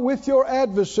go with your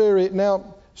adversary.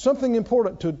 Now, something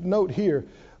important to note here.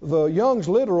 The Young's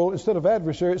literal, instead of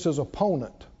adversary, it says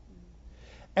opponent.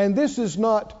 And this is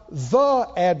not the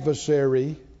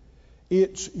adversary.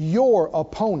 It's your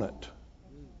opponent.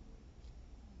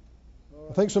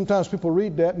 I think sometimes people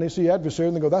read that and they see adversary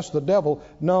and they go, that's the devil.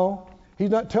 No, he's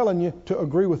not telling you to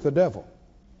agree with the devil.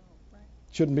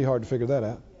 Shouldn't be hard to figure that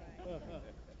out.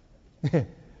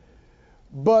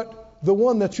 But the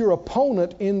one that's your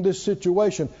opponent in this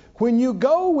situation. When you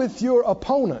go with your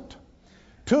opponent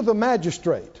to the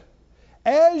magistrate,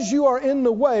 as you are in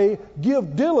the way,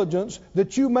 give diligence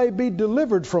that you may be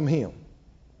delivered from him.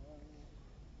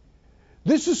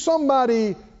 This is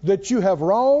somebody that you have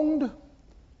wronged,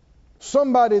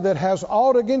 somebody that has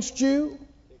aught against you.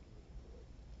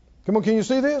 Come on, can you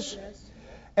see this? Yes.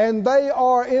 And they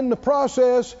are in the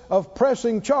process of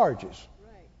pressing charges.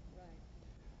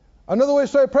 Another way to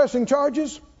say pressing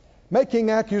charges,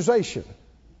 making accusation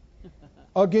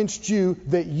against you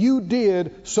that you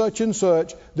did such and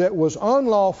such that was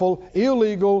unlawful,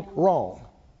 illegal, wrong.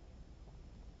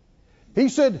 He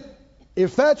said,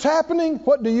 if that's happening,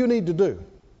 what do you need to do?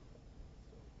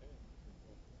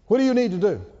 What do you need to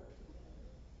do?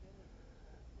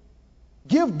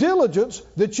 Give diligence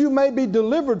that you may be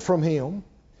delivered from him,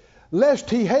 lest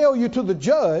he hale you to the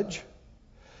judge,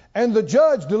 and the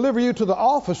judge deliver you to the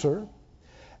officer,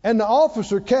 and the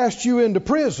officer cast you into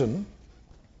prison.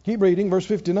 Keep reading, verse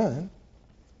 59.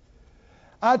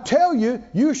 I tell you,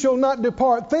 you shall not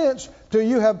depart thence till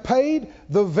you have paid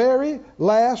the very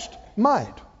last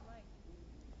mite.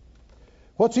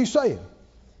 What's he saying?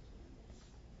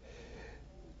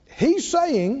 He's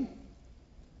saying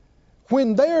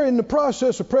when they're in the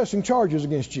process of pressing charges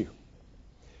against you,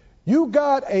 you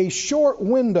got a short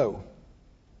window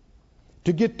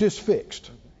to get this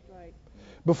fixed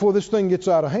before this thing gets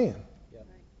out of hand.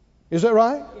 Is that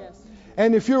right? Yes.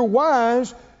 And if you're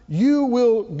wise, you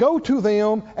will go to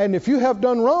them, and if you have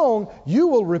done wrong, you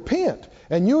will repent.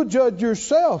 And you'll judge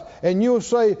yourself, and you'll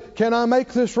say, can I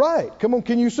make this right? Come on,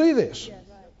 can you see this? Yes.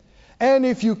 And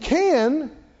if you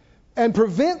can, and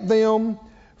prevent them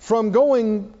from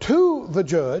going to the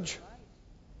judge,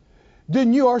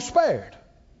 then you are spared.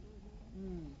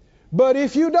 But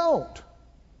if you don't,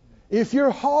 if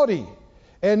you're haughty,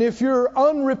 and if you're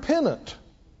unrepentant,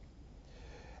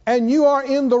 and you are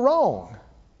in the wrong,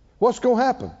 what's going to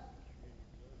happen?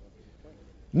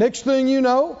 Next thing you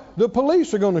know, the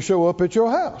police are going to show up at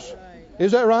your house.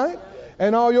 Is that right?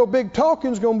 And all your big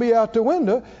talking's going to be out the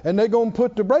window, and they're going to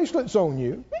put the bracelets on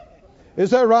you.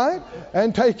 Is that right?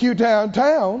 And take you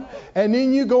downtown, and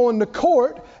then you go into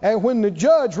court, and when the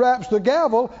judge raps the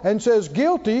gavel and says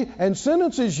guilty and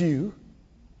sentences you,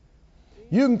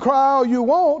 you can cry all you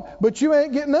want, but you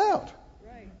ain't getting out.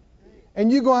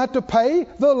 And you're going to have to pay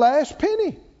the last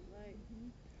penny.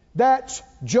 That's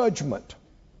judgment.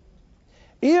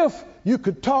 If you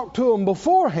could talk to them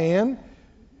beforehand,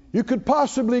 you could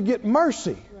possibly get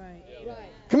mercy.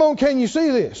 Come on, can you see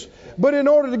this? But in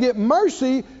order to get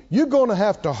mercy, you're going to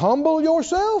have to humble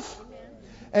yourself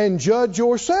and judge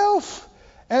yourself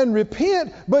and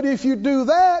repent. But if you do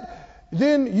that,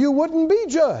 then you wouldn't be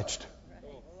judged.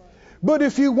 But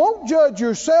if you won't judge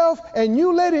yourself and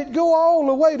you let it go all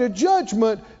the way to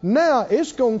judgment, now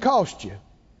it's going to cost you.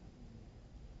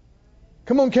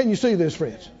 Come on, can you see this,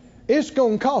 friends? It's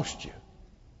going to cost you.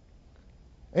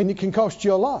 And it can cost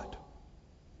you a lot.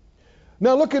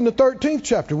 Now look in the 13th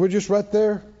chapter. We're just right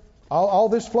there. All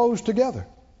this flows together.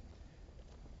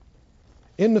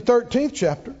 In the 13th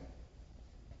chapter,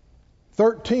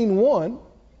 13:1,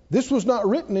 this was not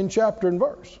written in chapter and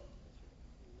verse.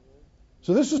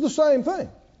 So this is the same thing.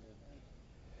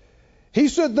 He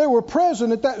said there were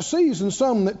present at that season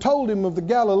some that told him of the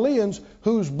Galileans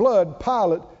whose blood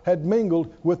Pilate had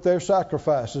mingled with their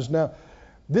sacrifices. Now,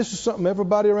 this is something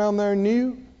everybody around there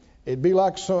knew. It'd be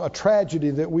like a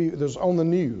tragedy that's on the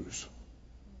news.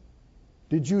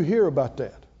 Did you hear about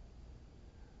that?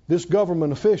 This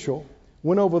government official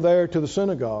went over there to the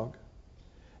synagogue,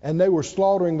 and they were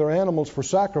slaughtering their animals for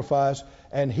sacrifice,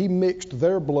 and he mixed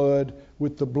their blood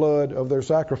with the blood of their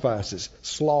sacrifices,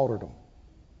 slaughtered them.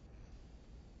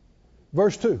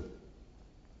 Verse 2.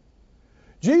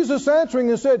 Jesus answering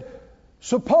and said,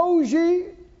 suppose ye,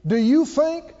 do you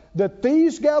think that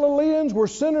these Galileans were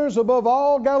sinners above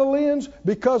all Galileans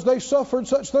because they suffered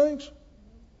such things?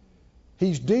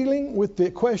 He's dealing with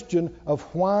the question of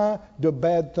why do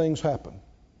bad things happen.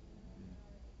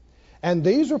 And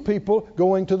these are people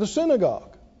going to the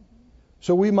synagogue.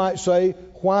 So we might say,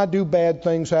 why do bad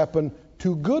things happen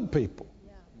to good people?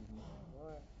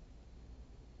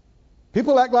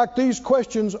 People act like these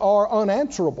questions are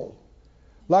unanswerable,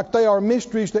 like they are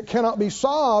mysteries that cannot be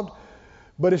solved,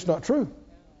 but it's not true.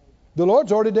 The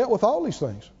Lord's already dealt with all these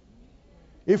things,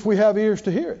 if we have ears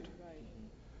to hear it.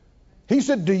 He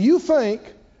said, do you think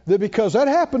that because that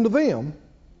happened to them,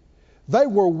 they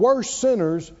were worse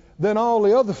sinners than all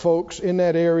the other folks in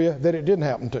that area that it didn't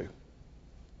happen to?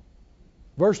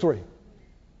 Verse 3.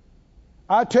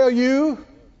 I tell you,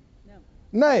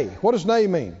 nay. What does nay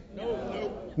mean?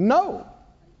 No.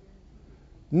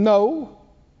 No.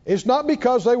 It's not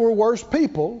because they were worse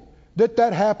people that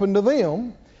happened to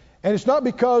them. And it's not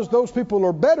because those people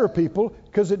are better people,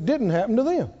 because it didn't happen to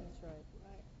them.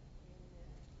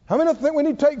 How many think we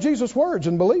need to take Jesus' words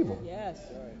and believe them? Yes.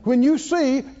 When you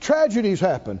see tragedies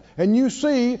happen and you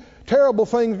see terrible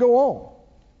things go on,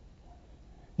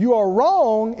 you are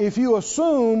wrong if you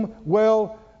assume,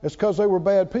 well, it's because they were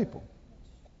bad people.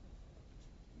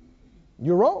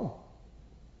 You're wrong.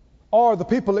 Or the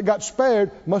people that got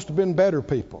spared must have been better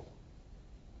people.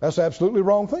 That's absolutely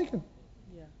wrong thinking.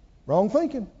 Yeah. Wrong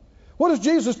thinking. What does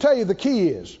Jesus tell you the key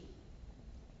is?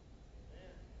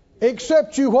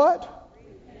 Except you what?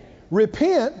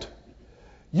 Repent,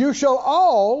 you shall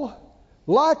all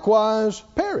likewise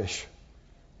perish.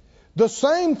 The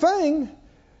same thing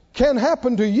can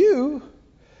happen to you,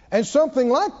 and something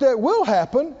like that will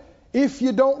happen if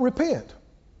you don't repent.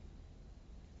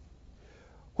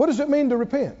 What does it mean to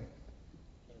repent?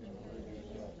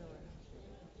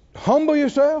 Humble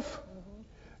yourself,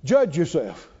 judge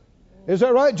yourself. Is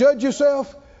that right? Judge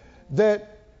yourself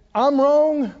that I'm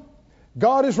wrong,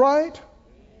 God is right.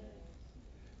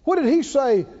 What did he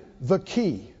say the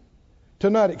key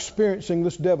to not experiencing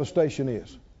this devastation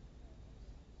is?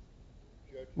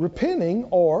 Repenting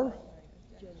or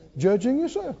judging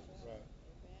yourself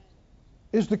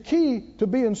is the key to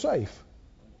being safe.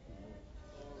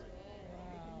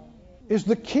 Is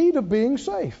the key to being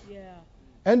safe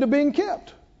and to being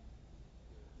kept.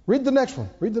 Read the next one.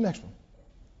 Read the next one.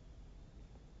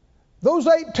 Those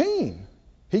 18,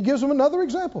 he gives them another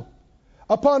example.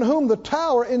 Upon whom the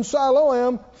tower in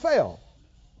Siloam fell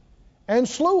and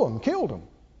slew them, killed them.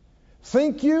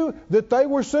 Think you that they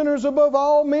were sinners above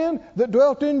all men that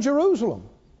dwelt in Jerusalem?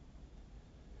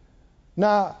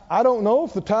 Now, I don't know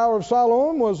if the Tower of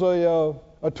Siloam was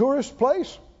a tourist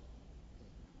place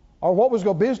or what was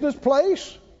a business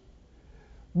place,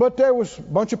 but there was a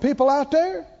bunch of people out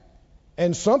there,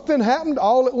 and something happened.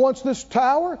 All at once this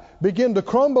tower began to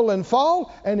crumble and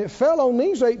fall, and it fell on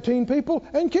these 18 people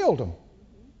and killed them.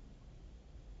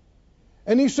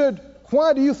 And he said,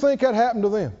 why do you think that happened to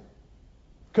them?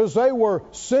 Because they were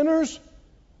sinners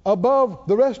above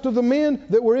the rest of the men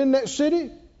that were in that city?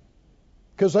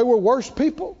 Because they were worse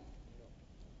people?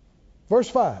 Verse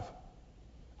 5.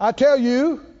 I tell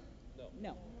you,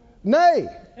 No. nay.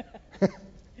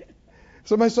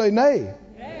 Somebody say nay.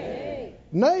 Nay.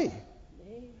 Nay.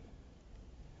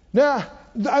 Now,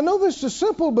 I know this is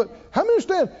simple, but how many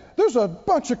understand there's a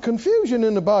bunch of confusion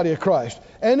in the body of Christ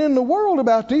and in the world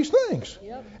about these things?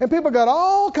 Yep. And people got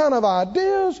all kind of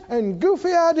ideas and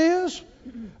goofy ideas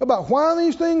about why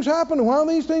these things happen and why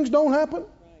these things don't happen.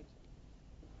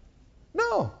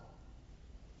 No.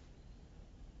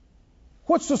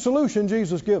 What's the solution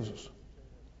Jesus gives us?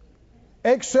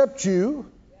 Except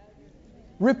you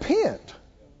repent,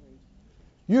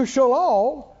 you shall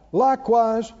all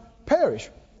likewise perish.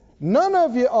 None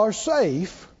of you are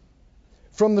safe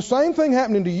from the same thing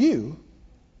happening to you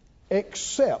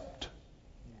except.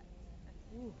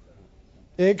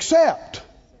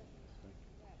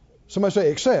 Somebody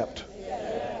say except.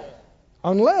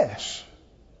 Unless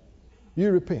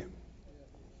you repent.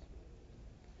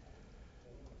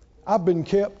 I've been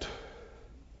kept.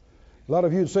 A lot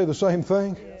of you would say the same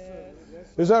thing.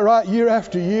 Is that right? Year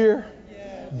after year,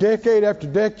 decade after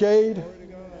decade.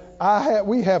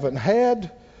 We haven't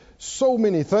had so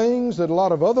many things that a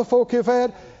lot of other folk have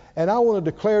had. And I want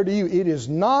to declare to you, it is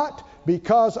not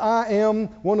because I am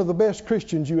one of the best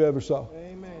Christians you ever saw.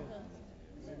 Amen.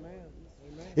 Amen.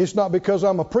 It's not because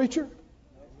I'm a preacher.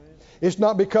 It's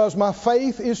not because my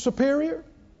faith is superior.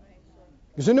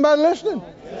 Is anybody listening?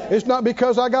 It's not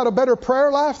because I got a better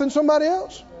prayer life than somebody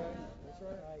else.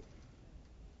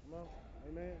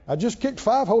 I just kicked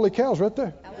 5 holy cows right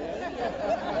there.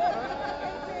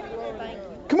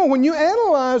 Come on, when you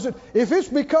analyze it, if it's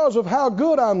because of how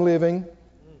good I'm living,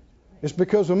 it's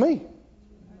because of me.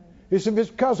 If it's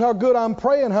because of how good I'm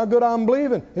praying, how good I'm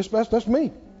believing, that's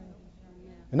me.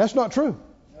 And that's not true.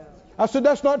 I said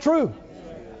that's not true.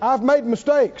 I've made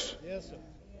mistakes.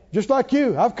 Just like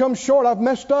you. I've come short. I've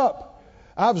messed up.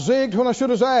 I've zigged when I should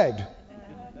have zagged.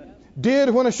 Did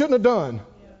when I shouldn't have done.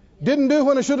 Didn't do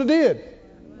when I should have did.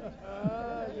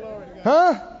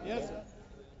 Huh?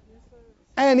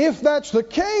 And if that's the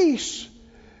case,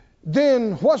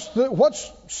 then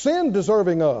what's sin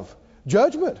deserving of?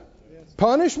 Judgment.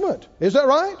 Punishment. Is that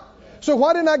right? So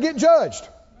why didn't I get judged?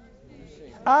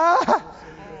 I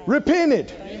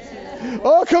repented.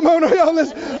 Oh, come on, y'all.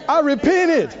 I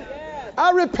repented.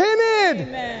 I repented.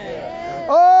 Amen.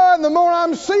 Oh, and the more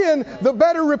I'm seeing, the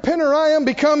better repenter I am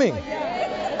becoming.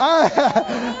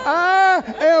 I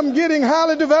am getting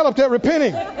highly developed at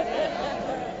repenting.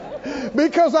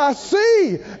 Because I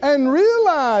see and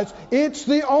realize it's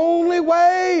the only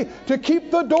way to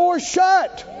keep the door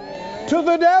shut to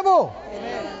the devil.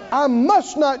 I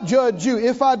must not judge you.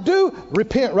 If I do,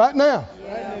 repent right now.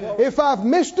 If I've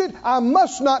missed it, I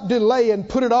must not delay and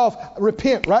put it off.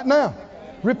 Repent right now.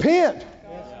 Repent.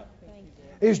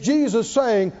 Is Jesus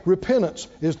saying repentance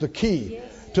is the key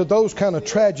to those kind of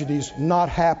tragedies not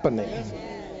happening?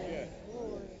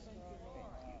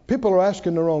 People are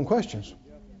asking the wrong questions.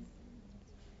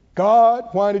 God,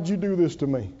 why did you do this to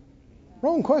me?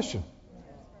 Wrong question.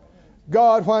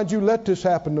 God, why did you let this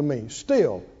happen to me?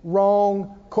 Still,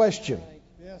 wrong question.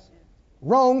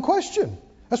 Wrong question.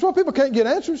 That's why people can't get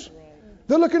answers.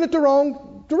 They're looking at the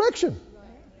wrong direction.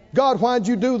 God, why did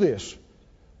you do this?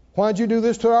 Why did you do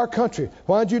this to our country?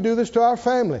 Why did you do this to our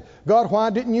family? God, why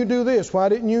didn't you do this? Why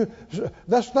didn't you?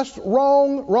 That's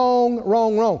wrong.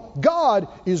 God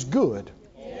is good.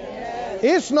 Yes.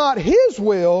 It's not His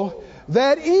will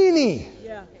that any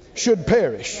should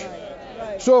perish.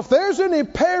 So if there's any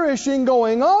perishing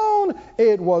going on,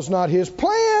 it was not His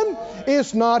plan.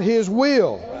 It's not His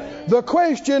will. The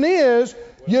question is,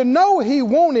 you know He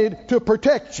wanted to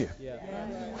protect you.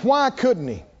 Why couldn't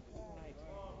He?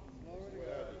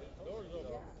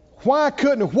 Why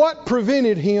couldn't? What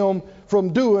prevented Him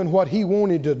from doing what He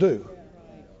wanted to do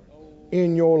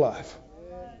in your life?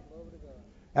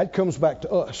 That comes back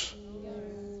to us.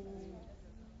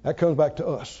 That comes back to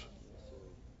us.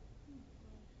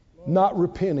 Not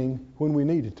repenting when we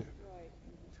needed to.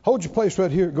 Hold your place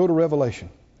right here. Go to Revelation.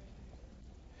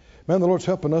 Man, the Lord's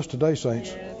helping us today,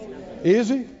 saints. Is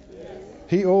He?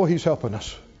 He's helping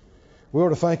us. We ought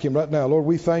to thank Him right now. Lord,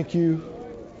 we thank You.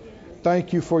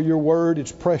 Thank You for Your word.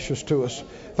 It's precious to us.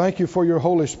 Thank You for Your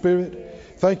Holy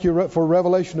Spirit. Thank You for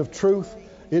revelation of truth.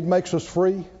 It makes us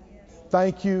free.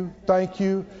 Thank You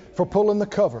for pulling the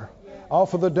cover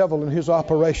off of the devil and his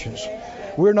operations.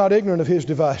 We're not ignorant of his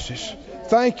devices.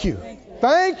 Thank You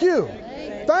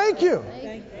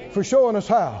for showing us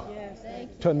how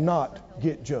to not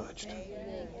get judged.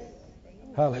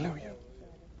 Hallelujah.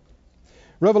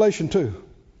 Revelation 2,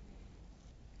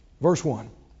 verse 1.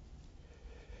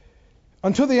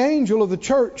 Unto the angel of the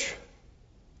church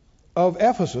of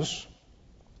Ephesus,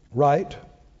 write.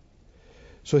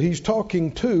 So he's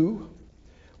talking to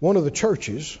one of the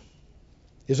churches.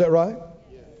 Is that right?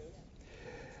 Yes.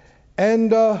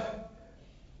 And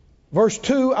verse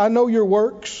 2, I know your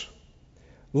works,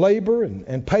 labor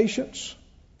and patience.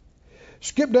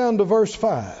 Skip down to verse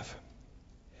 5.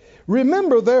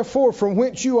 Remember therefore from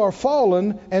whence you are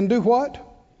fallen and do what?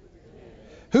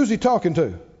 Who's he talking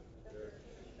to?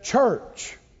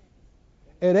 Church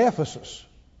at Ephesus.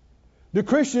 Do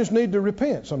Christians need to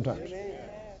repent sometimes?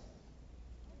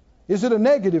 Is it a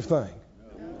negative thing?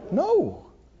 No.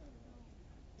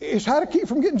 It's how to keep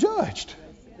from getting judged.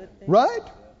 Right?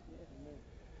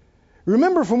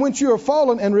 Remember from whence you are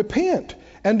fallen and repent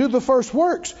and do the first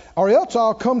works, or else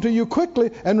I'll come to you quickly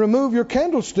and remove your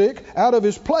candlestick out of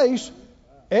his place,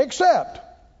 except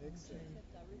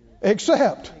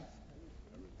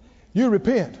you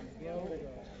repent.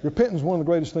 Repentance is one of the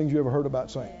greatest things you ever heard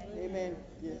about saying. Amen.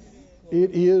 Yes.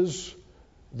 It is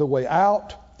the way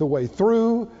out, the way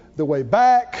through, the way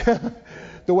back,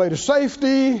 the way to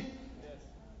safety.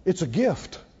 It's a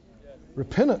gift.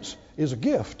 Repentance is a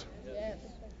gift.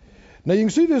 Now you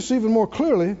can see this even more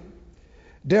clearly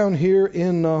down here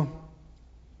in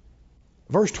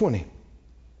verse 20.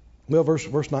 Well,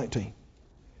 verse 19.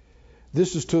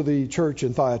 This is to the church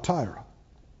in Thyatira.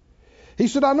 He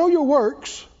said, I know your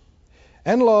works,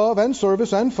 and love, and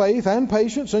service, and faith, and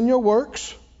patience, and your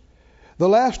works, the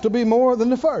last to be more than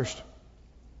the first.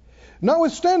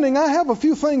 Notwithstanding, I have a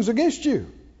few things against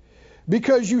you,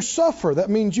 because you suffer. That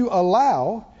means you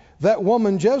allow that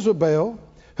woman Jezebel,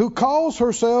 who calls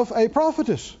herself a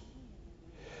prophetess,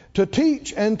 to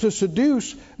teach and to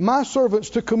seduce my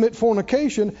servants to commit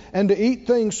fornication and to eat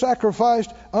things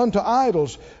sacrificed unto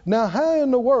idols. Now, how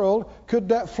in the world could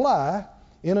that fly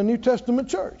in a New Testament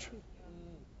church?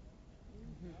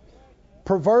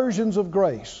 Perversions of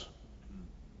grace.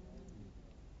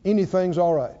 Anything's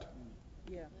all right.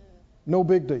 No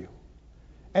big deal.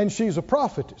 And she's a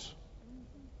prophetess.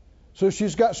 So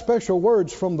she's got special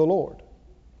words from the Lord.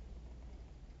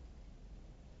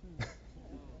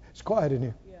 It's quiet in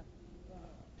here.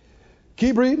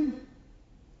 Keep reading.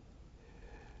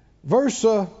 Verse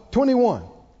 21.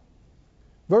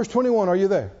 Verse 21, are you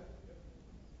there?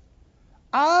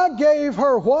 I gave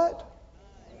her what?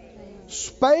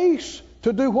 Space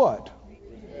to do what?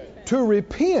 To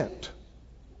repent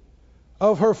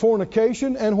of her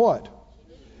fornication and what?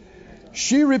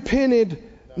 She repented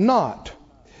not.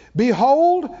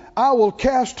 Behold, I will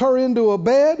cast her into a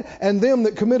bed, and them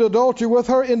that commit adultery with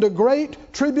her into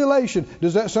great tribulation.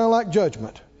 Does that sound like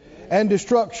judgment and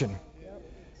destruction?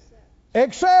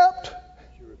 Except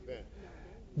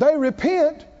they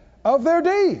repent of their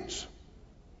deeds.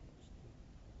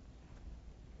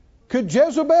 Could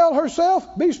Jezebel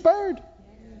herself be spared?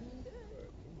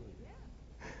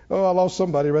 Oh, I lost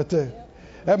somebody right there.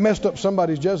 That messed up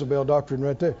somebody's Jezebel doctrine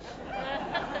right there.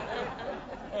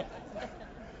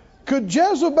 Could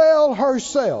Jezebel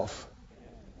herself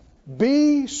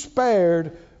be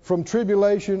spared from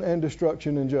tribulation and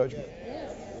destruction and judgment?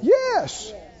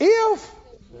 Yes. If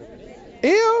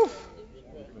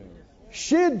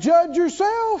she'd judge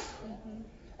herself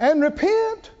and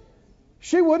repent,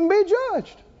 she wouldn't be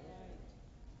judged.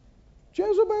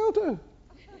 Jezebel too.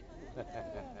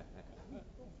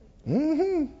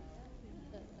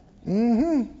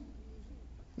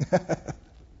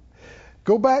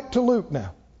 Go back to Luke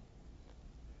now.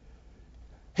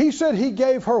 He said he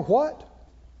gave her what?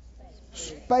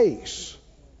 Space.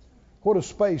 What does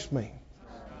space mean?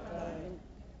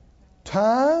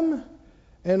 Time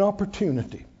and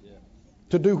opportunity.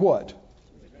 To do what?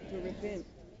 To repent.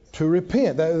 To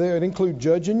repent. That would include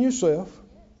judging yourself.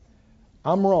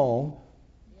 I'm wrong.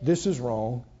 This is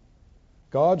wrong.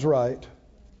 God's right.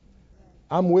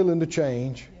 I'm willing to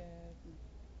change.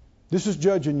 This is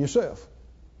judging yourself.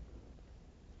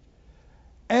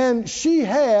 And she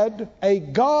had a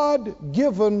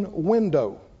God-given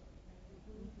window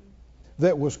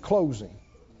that was closing.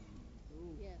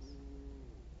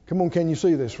 Come on, can you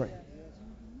see this, friend?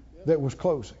 That was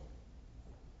closing.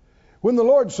 When the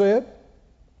Lord said,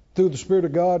 through the Spirit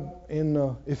of God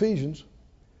in Ephesians,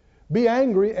 be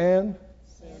angry and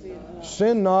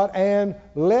sin not, and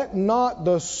let not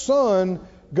the sun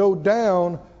go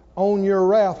down on your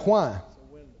wrath. Why?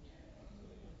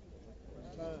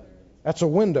 That's a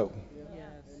window.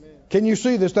 Can you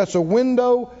see this? That's a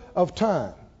window of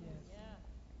time.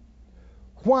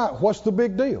 Why? What's the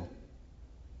big deal?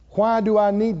 Why do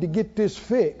I need to get this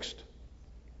fixed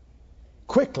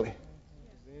quickly?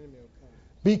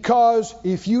 Because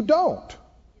if you don't,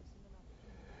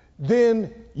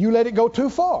 then you let it go too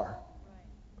far.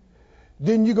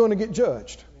 Then you're going to get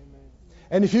judged.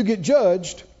 And if you get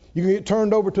judged, you can get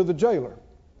turned over to the jailer.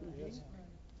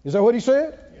 Is that what he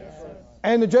said? Yes.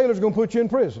 And the jailer's going to put you in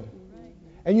prison.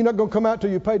 And you're not going to come out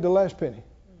till you paid the last penny.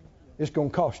 It's going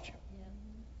to cost you.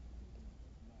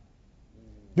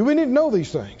 Do we need to know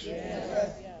these things? Yes.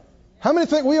 How many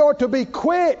think we ought to be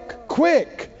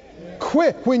quick?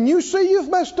 When you see you've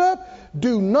messed up,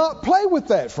 do not play with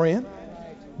that, friend.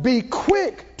 Be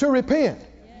quick to repent.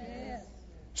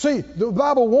 See, the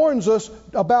Bible warns us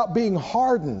about being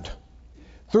hardened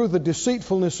through the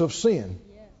deceitfulness of sin.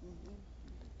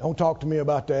 Don't talk to me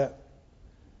about that.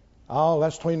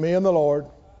 That's between me and the Lord.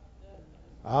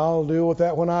 I'll deal with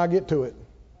that when I get to it.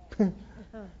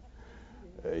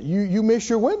 You miss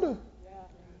your window.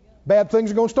 Bad things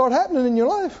are going to start happening in your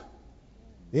life.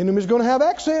 The enemy's going to have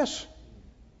access.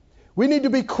 We need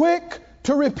to be quick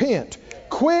to repent,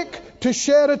 quick to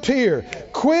shed a tear,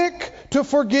 quick to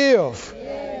forgive.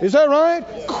 Is that right?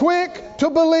 Quick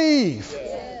to believe,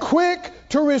 quick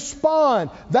to respond.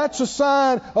 That's a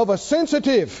sign of a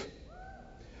sensitive,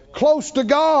 close to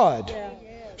God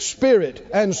spirit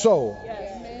and soul.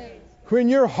 When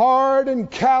you're hard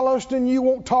and calloused and you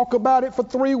won't talk about it for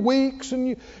 3 weeks and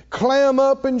you clam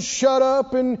up and shut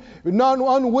up and not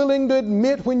unwilling to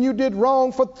admit when you did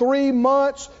wrong for 3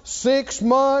 months, 6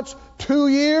 months, 2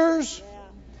 years,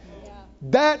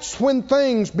 that's when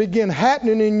things begin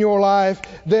happening in your life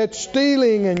that's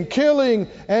stealing and killing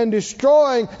and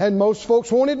destroying, and most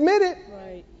folks won't admit it.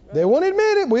 They won't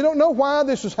admit it. We don't know why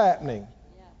this is happening.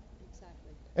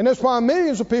 And that's why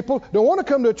millions of people don't want to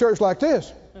come to a church like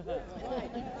this.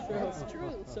 It's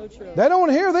true. So true. They don't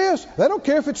want to hear this. They don't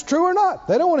care if it's true or not.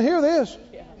 They don't want to hear this.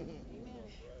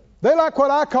 They like what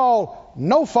I call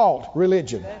no-fault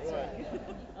religion.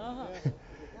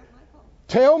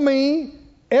 Tell me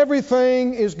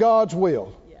everything is God's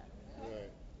will.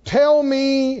 Tell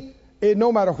me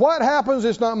no matter what happens,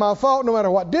 it's not my fault. No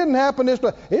matter what didn't happen,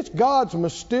 it's God's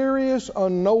mysterious,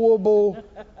 unknowable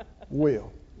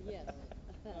will.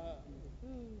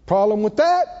 Problem with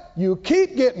that, you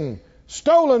keep getting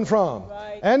stolen from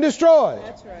and destroyed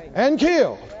and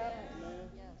killed.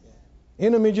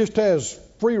 Enemy just has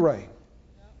free reign.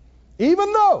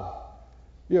 Even though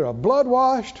you're a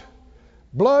blood-washed,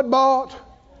 blood-bought,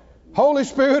 Holy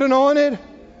Spirit anointed,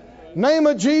 name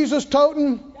of Jesus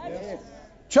toting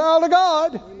child of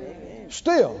God,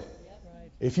 still,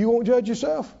 if you won't judge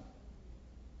yourself,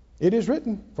 it is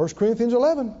written, 1 Corinthians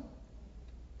 11,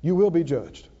 you will be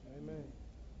judged.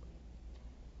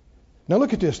 Now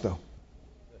look at this though.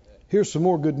 Here's some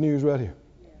more good news right here.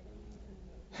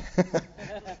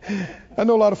 I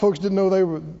know a lot of folks didn't know they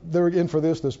were in for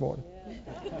this morning.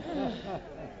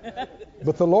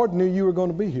 But the Lord knew you were going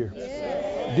to be here.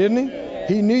 Didn't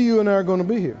He? He knew you and I are going to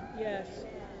be here.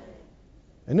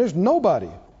 And there's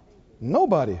nobody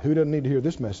who doesn't need to hear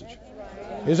this message.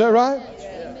 Is that right?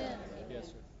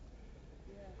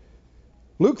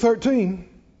 Luke 13.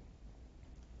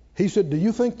 He said, do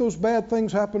you think those bad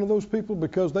things happened to those people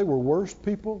because they were worse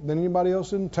people than anybody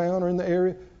else in town or in the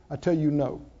area? I tell you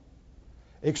no.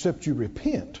 Except you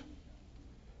repent.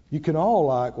 You can all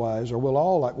likewise, or will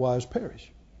all likewise perish.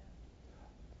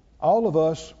 All of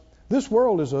us, this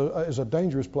world is a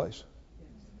dangerous place.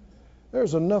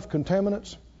 There's enough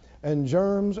contaminants and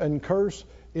germs and curse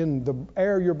in the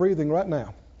air you're breathing right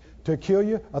now to kill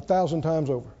you 1,000 times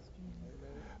over.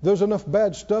 There's enough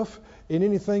bad stuff in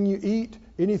anything you eat,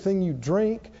 anything you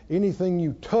drink, anything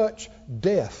you touch.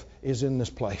 Death is in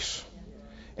this place.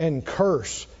 And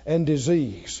curse and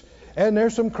disease. And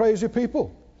there's some crazy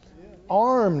people.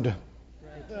 Armed.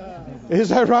 Is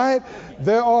that right?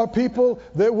 There are people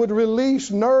that would release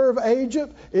nerve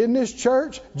agent in this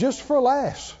church just for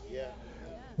laughs.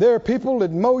 There are people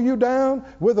that mow you down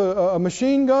with a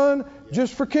machine gun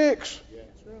just for kicks.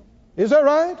 Is that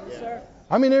right?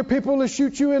 I mean, there are people that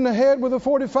shoot you in the head with a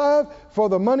 .45 for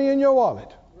the money in your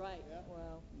wallet.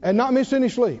 And not miss any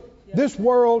sleep. This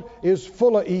world is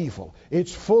full of evil.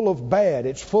 It's full of bad.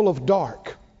 It's full of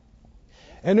dark.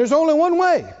 And there's only one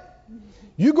way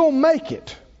You're going to make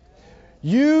it,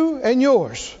 you and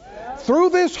yours,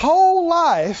 through this whole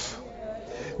life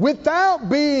without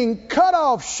being cut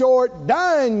off short,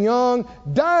 dying young,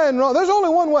 dying wrong. There's only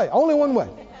one way. Only one way.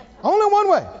 Only one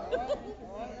way.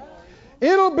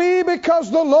 It'll be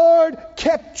because the Lord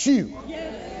kept you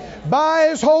by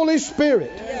His Holy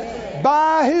Spirit,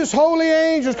 by His holy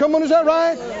angels. Come on, is that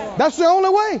right? That's the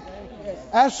only way.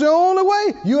 That's the only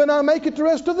way you and I make it the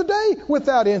rest of the day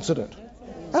without incident.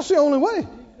 That's the only way.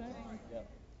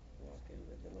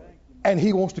 And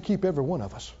He wants to keep every one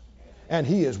of us. And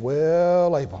He is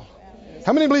well able.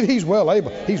 How many believe He's well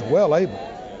able? He's well able.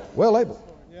 Well able.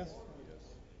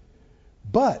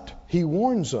 But He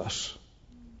warns us,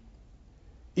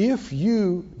 if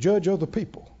you judge other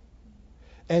people,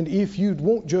 and if you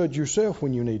won't judge yourself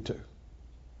when you need to,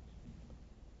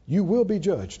 you will be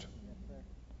judged.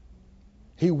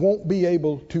 He won't be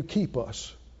able to keep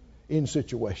us in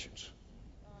situations.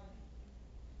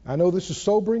 I know this is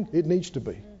sobering. It needs to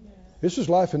be. This is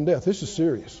life and death. This is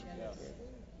serious.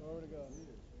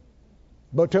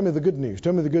 But tell me the good news.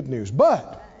 Tell me the good news.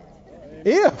 But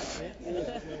if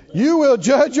you will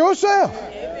judge yourself,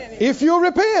 if you'll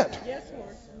repent.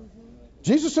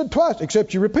 Jesus said twice,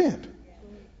 except you repent.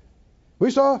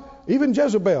 We saw even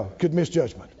Jezebel could miss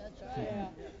judgment.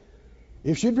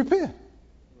 If she'd repent.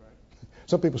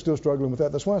 Some people still struggling with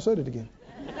that. That's why I said it again.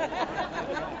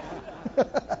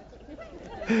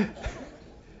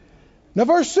 Now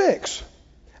verse 6.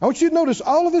 I want you to notice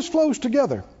all of this flows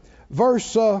together. For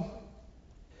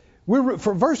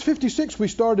verse 56 we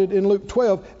started in Luke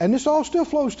 12, and this all still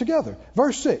flows together.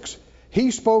 Verse 6.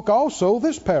 He spoke also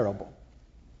this parable.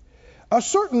 A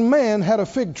certain man had a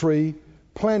fig tree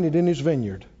planted in his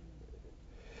vineyard.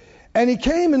 And he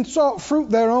came and sought fruit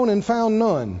thereon and found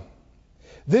none.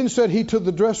 Then said he to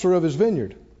the dresser of his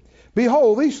vineyard,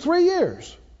 Behold, these 3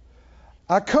 years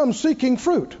I come seeking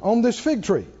fruit on this fig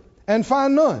tree, and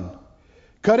find none.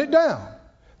 Cut it down.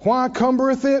 Why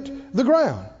cumbereth it the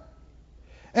ground?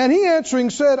 And he answering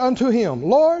said unto him,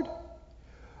 Lord,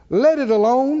 let it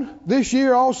alone this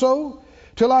year also,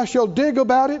 till I shall dig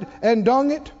about it and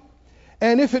dung it.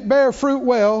 And if it bear fruit,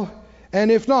 well,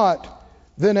 and if not,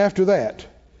 then after that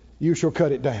you shall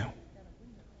cut it down.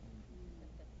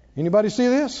 Anybody see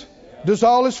this? Does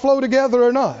all this flow together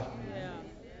or not?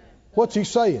 What's he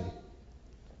saying?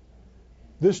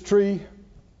 This tree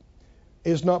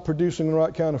is not producing the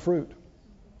right kind of fruit.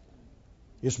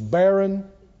 It's barren.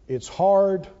 It's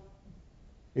hard.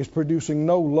 It's producing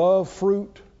no love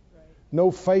fruit,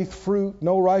 no faith fruit,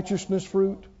 no righteousness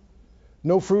fruit,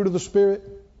 no fruit of the Spirit.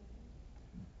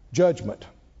 Judgment.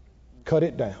 Cut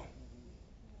it down.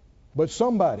 But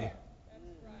somebody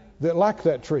that liked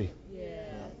that tree.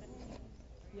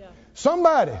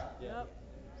 Somebody.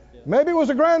 Maybe it was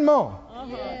a grandma.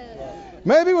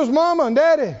 Maybe it was mama and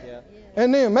daddy.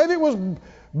 And them. Maybe it was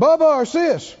Bubba or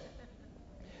sis.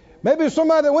 Maybe it's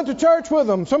somebody that went to church with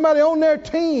them. Somebody on their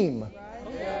team.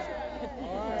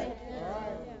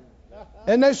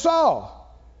 And they saw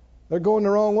they're going the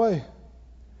wrong way.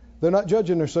 They're not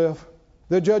judging themselves.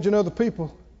 They're judging other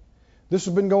people. This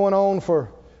has been going on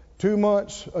for 2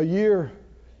 months, a year,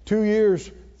 2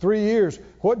 years, 3 years.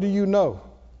 What do you know?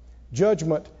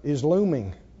 Judgment is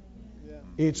looming.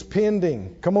 It's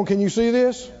pending. Come on, can you see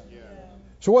this?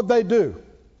 So what they do?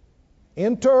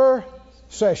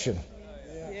 Intercession.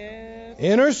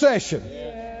 Intercession.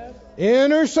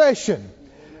 Intercession.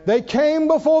 They came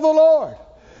before the Lord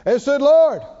and said,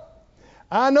 Lord,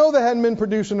 I know they hadn't been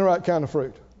producing the right kind of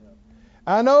fruit.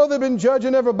 I know they've been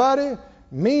judging everybody,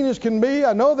 mean as can be.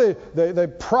 I know they're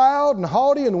proud and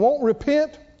haughty and won't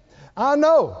repent. I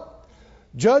know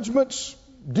judgment's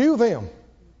due them.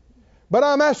 But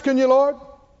I'm asking you, Lord,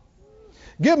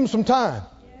 give them some time.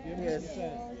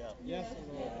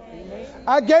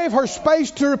 I gave her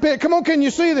space to repent. Come on, can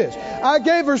you see this? I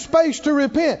gave her space to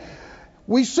repent.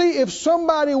 We see if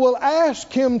somebody will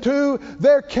ask him to,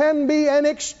 there can be an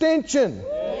extension.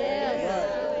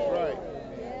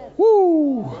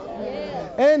 Woo!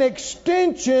 An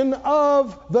extension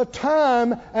of the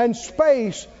time and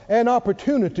space and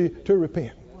opportunity to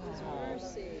repent.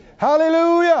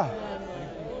 Hallelujah!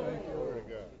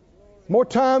 More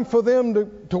time for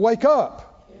them to wake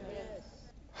up.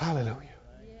 Hallelujah.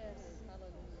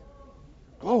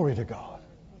 Glory to God.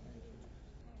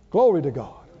 Glory to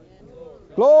God.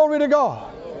 Glory to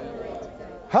God.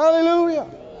 Hallelujah.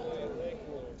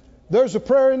 There's a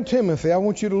prayer in Timothy. I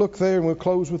want you to look there and we'll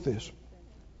close with this.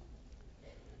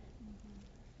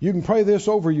 You can pray this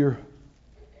over your...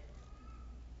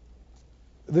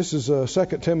 This is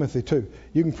 2 Timothy 2.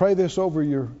 You can pray this over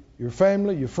your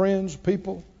family, your friends,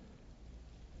 people.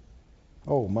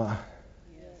 Oh my.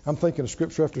 I'm thinking of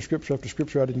scripture after scripture after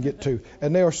scripture I didn't get to.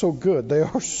 And they are so good. They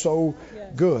are so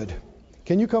good.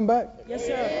 Can you come back? Yes,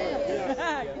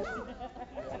 sir.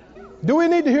 Do we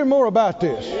need to hear more about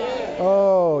this?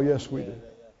 Oh, yes, we do.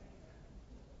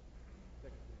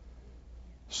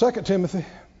 2 Timothy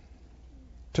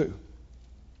 2.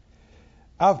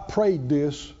 I've prayed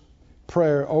this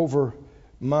prayer over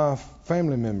my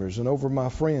family members and over my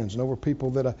friends and over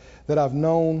people that I've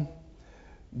known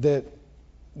that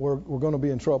were going to be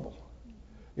in trouble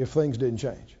if things didn't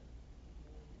change.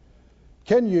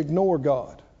 Can you ignore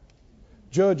God,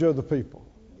 judge other people,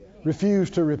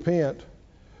 refuse to repent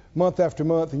month after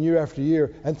month and year after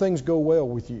year, and things go well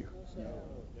with you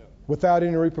without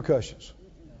any repercussions?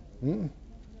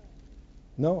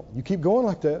 No, you keep going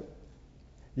like that,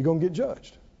 you're going to get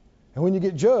judged. And when you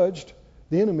get judged,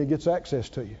 the enemy gets access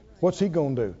to you. What's he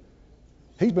going to do?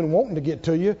 He's been wanting to get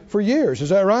to you for years. Is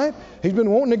that right? He's been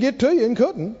wanting to get to you and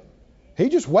couldn't. He's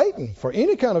just waiting for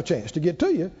any kind of chance to get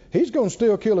to you. He's going to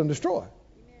steal, kill, and destroy.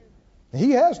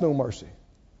 He has no mercy.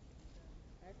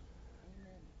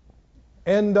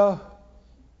 And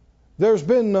there's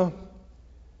been,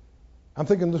 I'm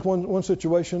thinking this one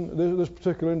situation, this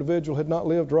particular individual had not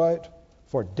lived right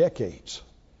for decades.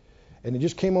 And it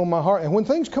just came on my heart. And when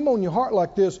things come on your heart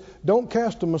like this, don't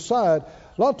cast them aside.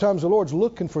 A lot of times the Lord's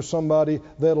looking for somebody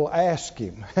that'll ask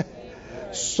him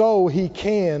so he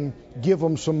can give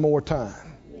them some more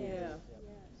time.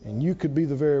 And you could be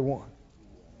the very one.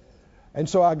 And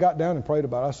so I got down and prayed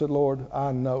about it. I said, Lord,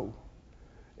 I know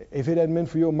if it hadn't been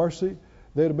for your mercy,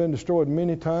 they'd have been destroyed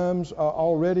many times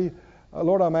already.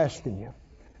 Lord, I'm asking you,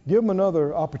 give them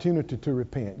another opportunity to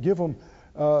repent. Give them,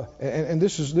 and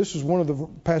this is one of the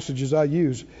passages I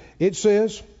use. It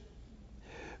says,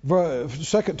 2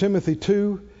 Timothy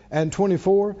 2 and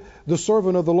 24, the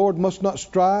servant of the Lord must not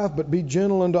strive, but be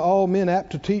gentle unto all men,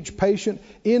 apt to teach, patient,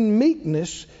 in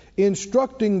meekness,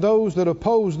 instructing those that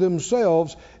oppose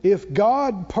themselves, if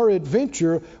God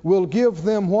peradventure will give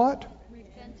them what?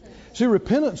 Repentance. See,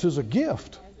 repentance is a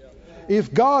gift.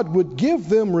 If God would give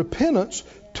them repentance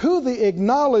to the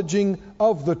acknowledging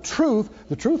of the truth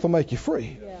will make you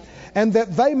free. And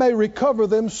that they may recover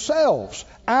themselves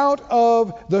out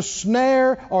of the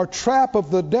snare or trap of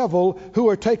the devil, who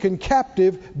are taken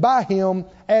captive by him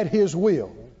at his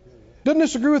will. Doesn't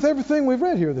this agree with everything we've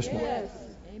read here this morning? Yes.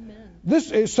 Amen.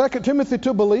 This is 2 Timothy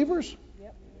to believers?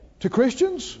 Yep. To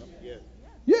Christians?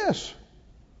 Yes.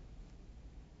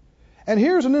 And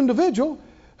here's an individual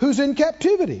who's in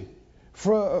captivity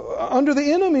under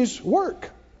the enemy's work.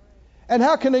 And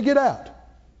how can they get out?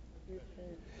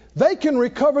 They can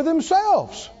recover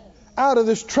themselves out of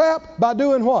this trap by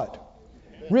doing what?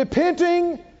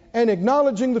 Repenting and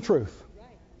acknowledging the truth.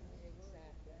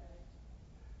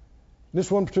 In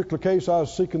this one particular case, I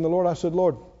was seeking the Lord. I said,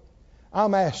 Lord,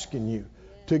 I'm asking you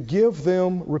to give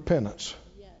them repentance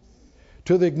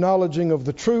to the acknowledging of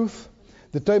the truth,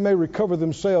 that they may recover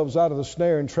themselves out of the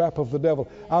snare and trap of the devil.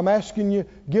 I'm asking you,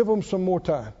 give them some more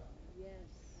time.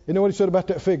 You know what he said about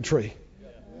that fig tree?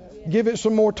 Give it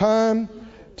some more time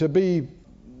to be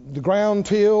the ground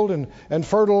tilled and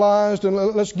fertilized, and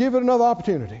let's give it another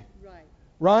opportunity.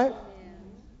 Right?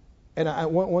 And I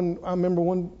remember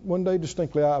one day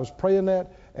distinctly, I was praying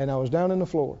that, and I was down in the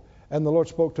floor, and the Lord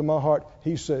spoke to my heart.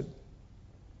 He said,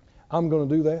 I'm going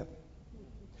to do that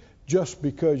just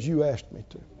because you asked me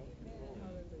to.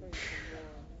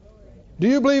 Do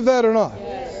you believe that or not?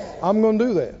 Yes. I'm going to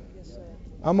do that. Yes,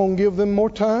 I'm going to give them more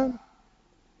time,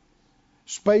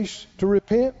 space to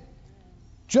repent,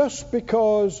 just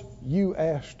because you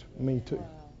asked me to.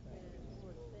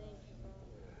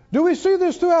 Do we see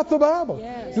this throughout the Bible?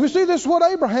 Yes. Do we see this what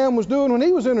Abraham was doing when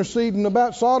he was interceding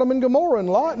about Sodom and Gomorrah and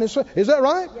Lot? And is that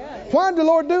right? Yes. Why did the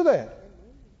Lord do that?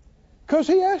 Because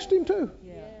he asked him to.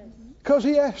 Because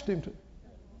he asked him to.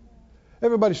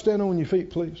 Everybody stand on your feet,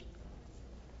 please.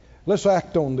 Let's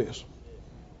act on this.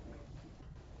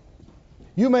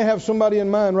 You may have somebody in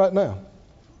mind right now.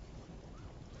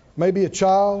 Maybe a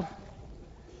child,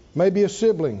 maybe a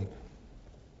sibling,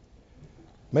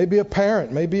 maybe a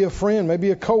parent, maybe a friend,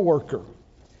 maybe a coworker.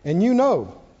 And you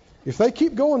know, if they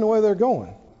keep going the way they're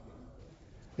going,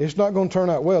 it's not going to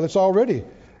turn out well. It's already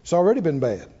been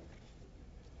bad.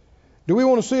 Do we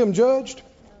want to see them judged?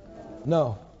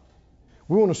 No.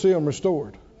 We want to see them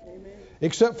restored.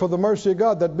 Except for the mercy of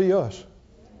God, that'd be us.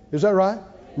 Is that right?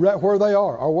 Right where they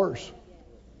are, or worse.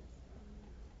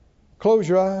 Close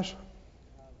your eyes.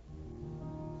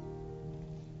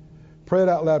 Pray it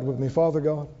out loud with me. Father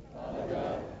God,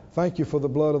 thank you for the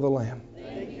blood of the Lamb.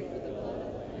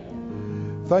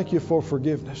 Thank you for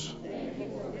forgiveness.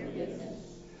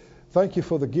 Thank you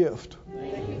for the gift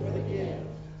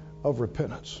of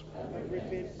repentance.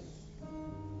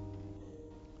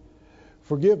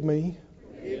 Forgive me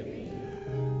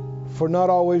for not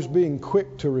always being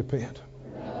quick to repent.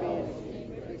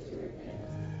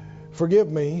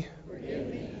 Forgive me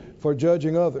for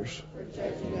judging others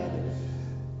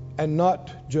and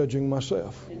not judging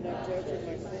myself.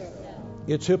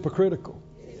 It's hypocritical.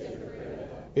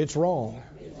 It's wrong.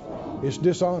 It's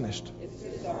dishonest.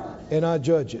 And I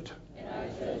judge it.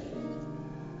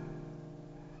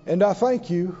 And I thank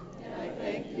you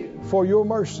for your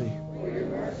mercy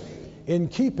in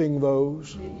keeping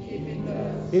those,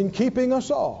 in keeping us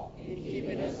all,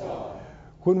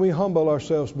 when we humble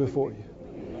ourselves before you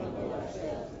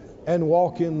and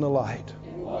walk in the light.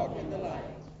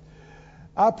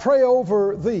 I pray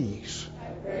over these.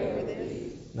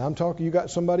 Now I'm talking, you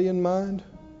got somebody in mind?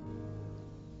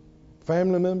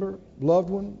 Family member,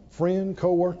 loved one, friend,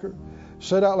 co-worker.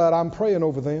 Say it out loud, I'm praying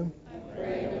over them.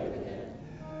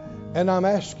 And I'm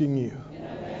asking you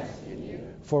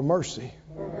for mercy,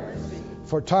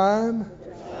 for time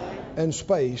and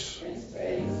space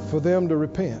for them to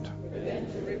repent,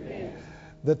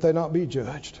 that they not be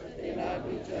judged.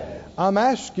 I'm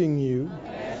asking you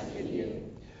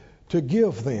to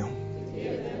give them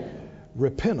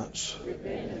repentance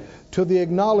to the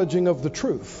acknowledging of the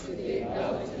truth,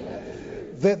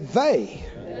 that they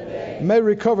may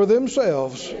recover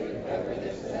themselves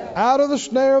out of the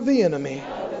snare of the enemy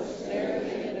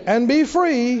and be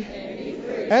free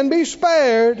and be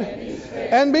spared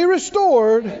and be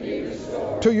restored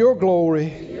to your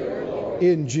glory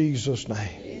in Jesus'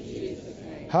 name.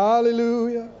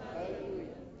 Hallelujah.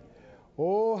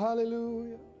 Oh,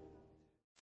 hallelujah.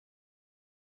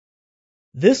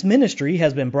 This ministry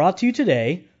has been brought to you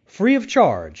today free of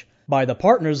charge by the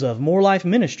partners of More Life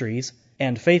Ministries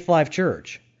and Faith Life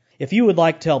Church. If you would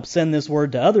like to help send this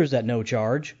word to others at no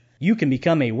charge, you can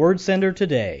become a word sender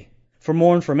today. For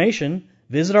more information,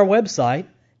 visit our website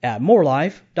at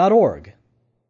morelife.org.